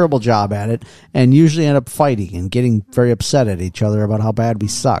really terrible job at it and usually end up fighting and getting very upset at each other about how bad we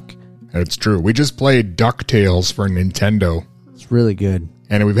suck. It's true. We just played DuckTales for Nintendo. It's really good.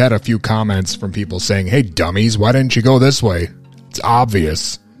 And we've had a few comments from people saying, hey, dummies, why didn't you go this way? It's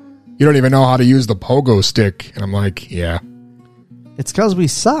obvious. You don't even know how to use the pogo stick. And I'm like, yeah. It's because we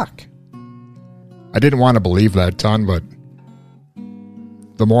suck. I didn't want to believe that, Ton, but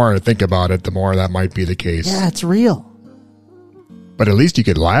the more I think about it, the more that might be the case. Yeah, it's real. But at least you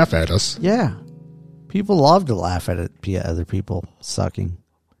could laugh at us. Yeah. People love to laugh at it, other people sucking.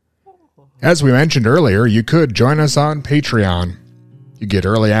 As we mentioned earlier, you could join us on Patreon. You get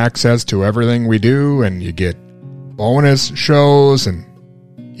early access to everything we do, and you get bonus shows, and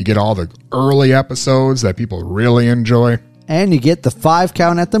you get all the early episodes that people really enjoy. And you get the 5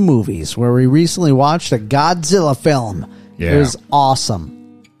 Count at the movies, where we recently watched a Godzilla film. Yeah. It was awesome.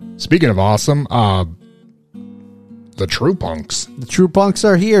 Speaking of awesome, the True Punks. The True Punks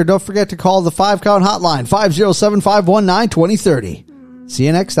are here. Don't forget to call the 5 Count hotline, 507-519-2030. See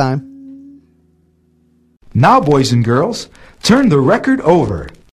you next time. Now, boys and girls, turn the record over.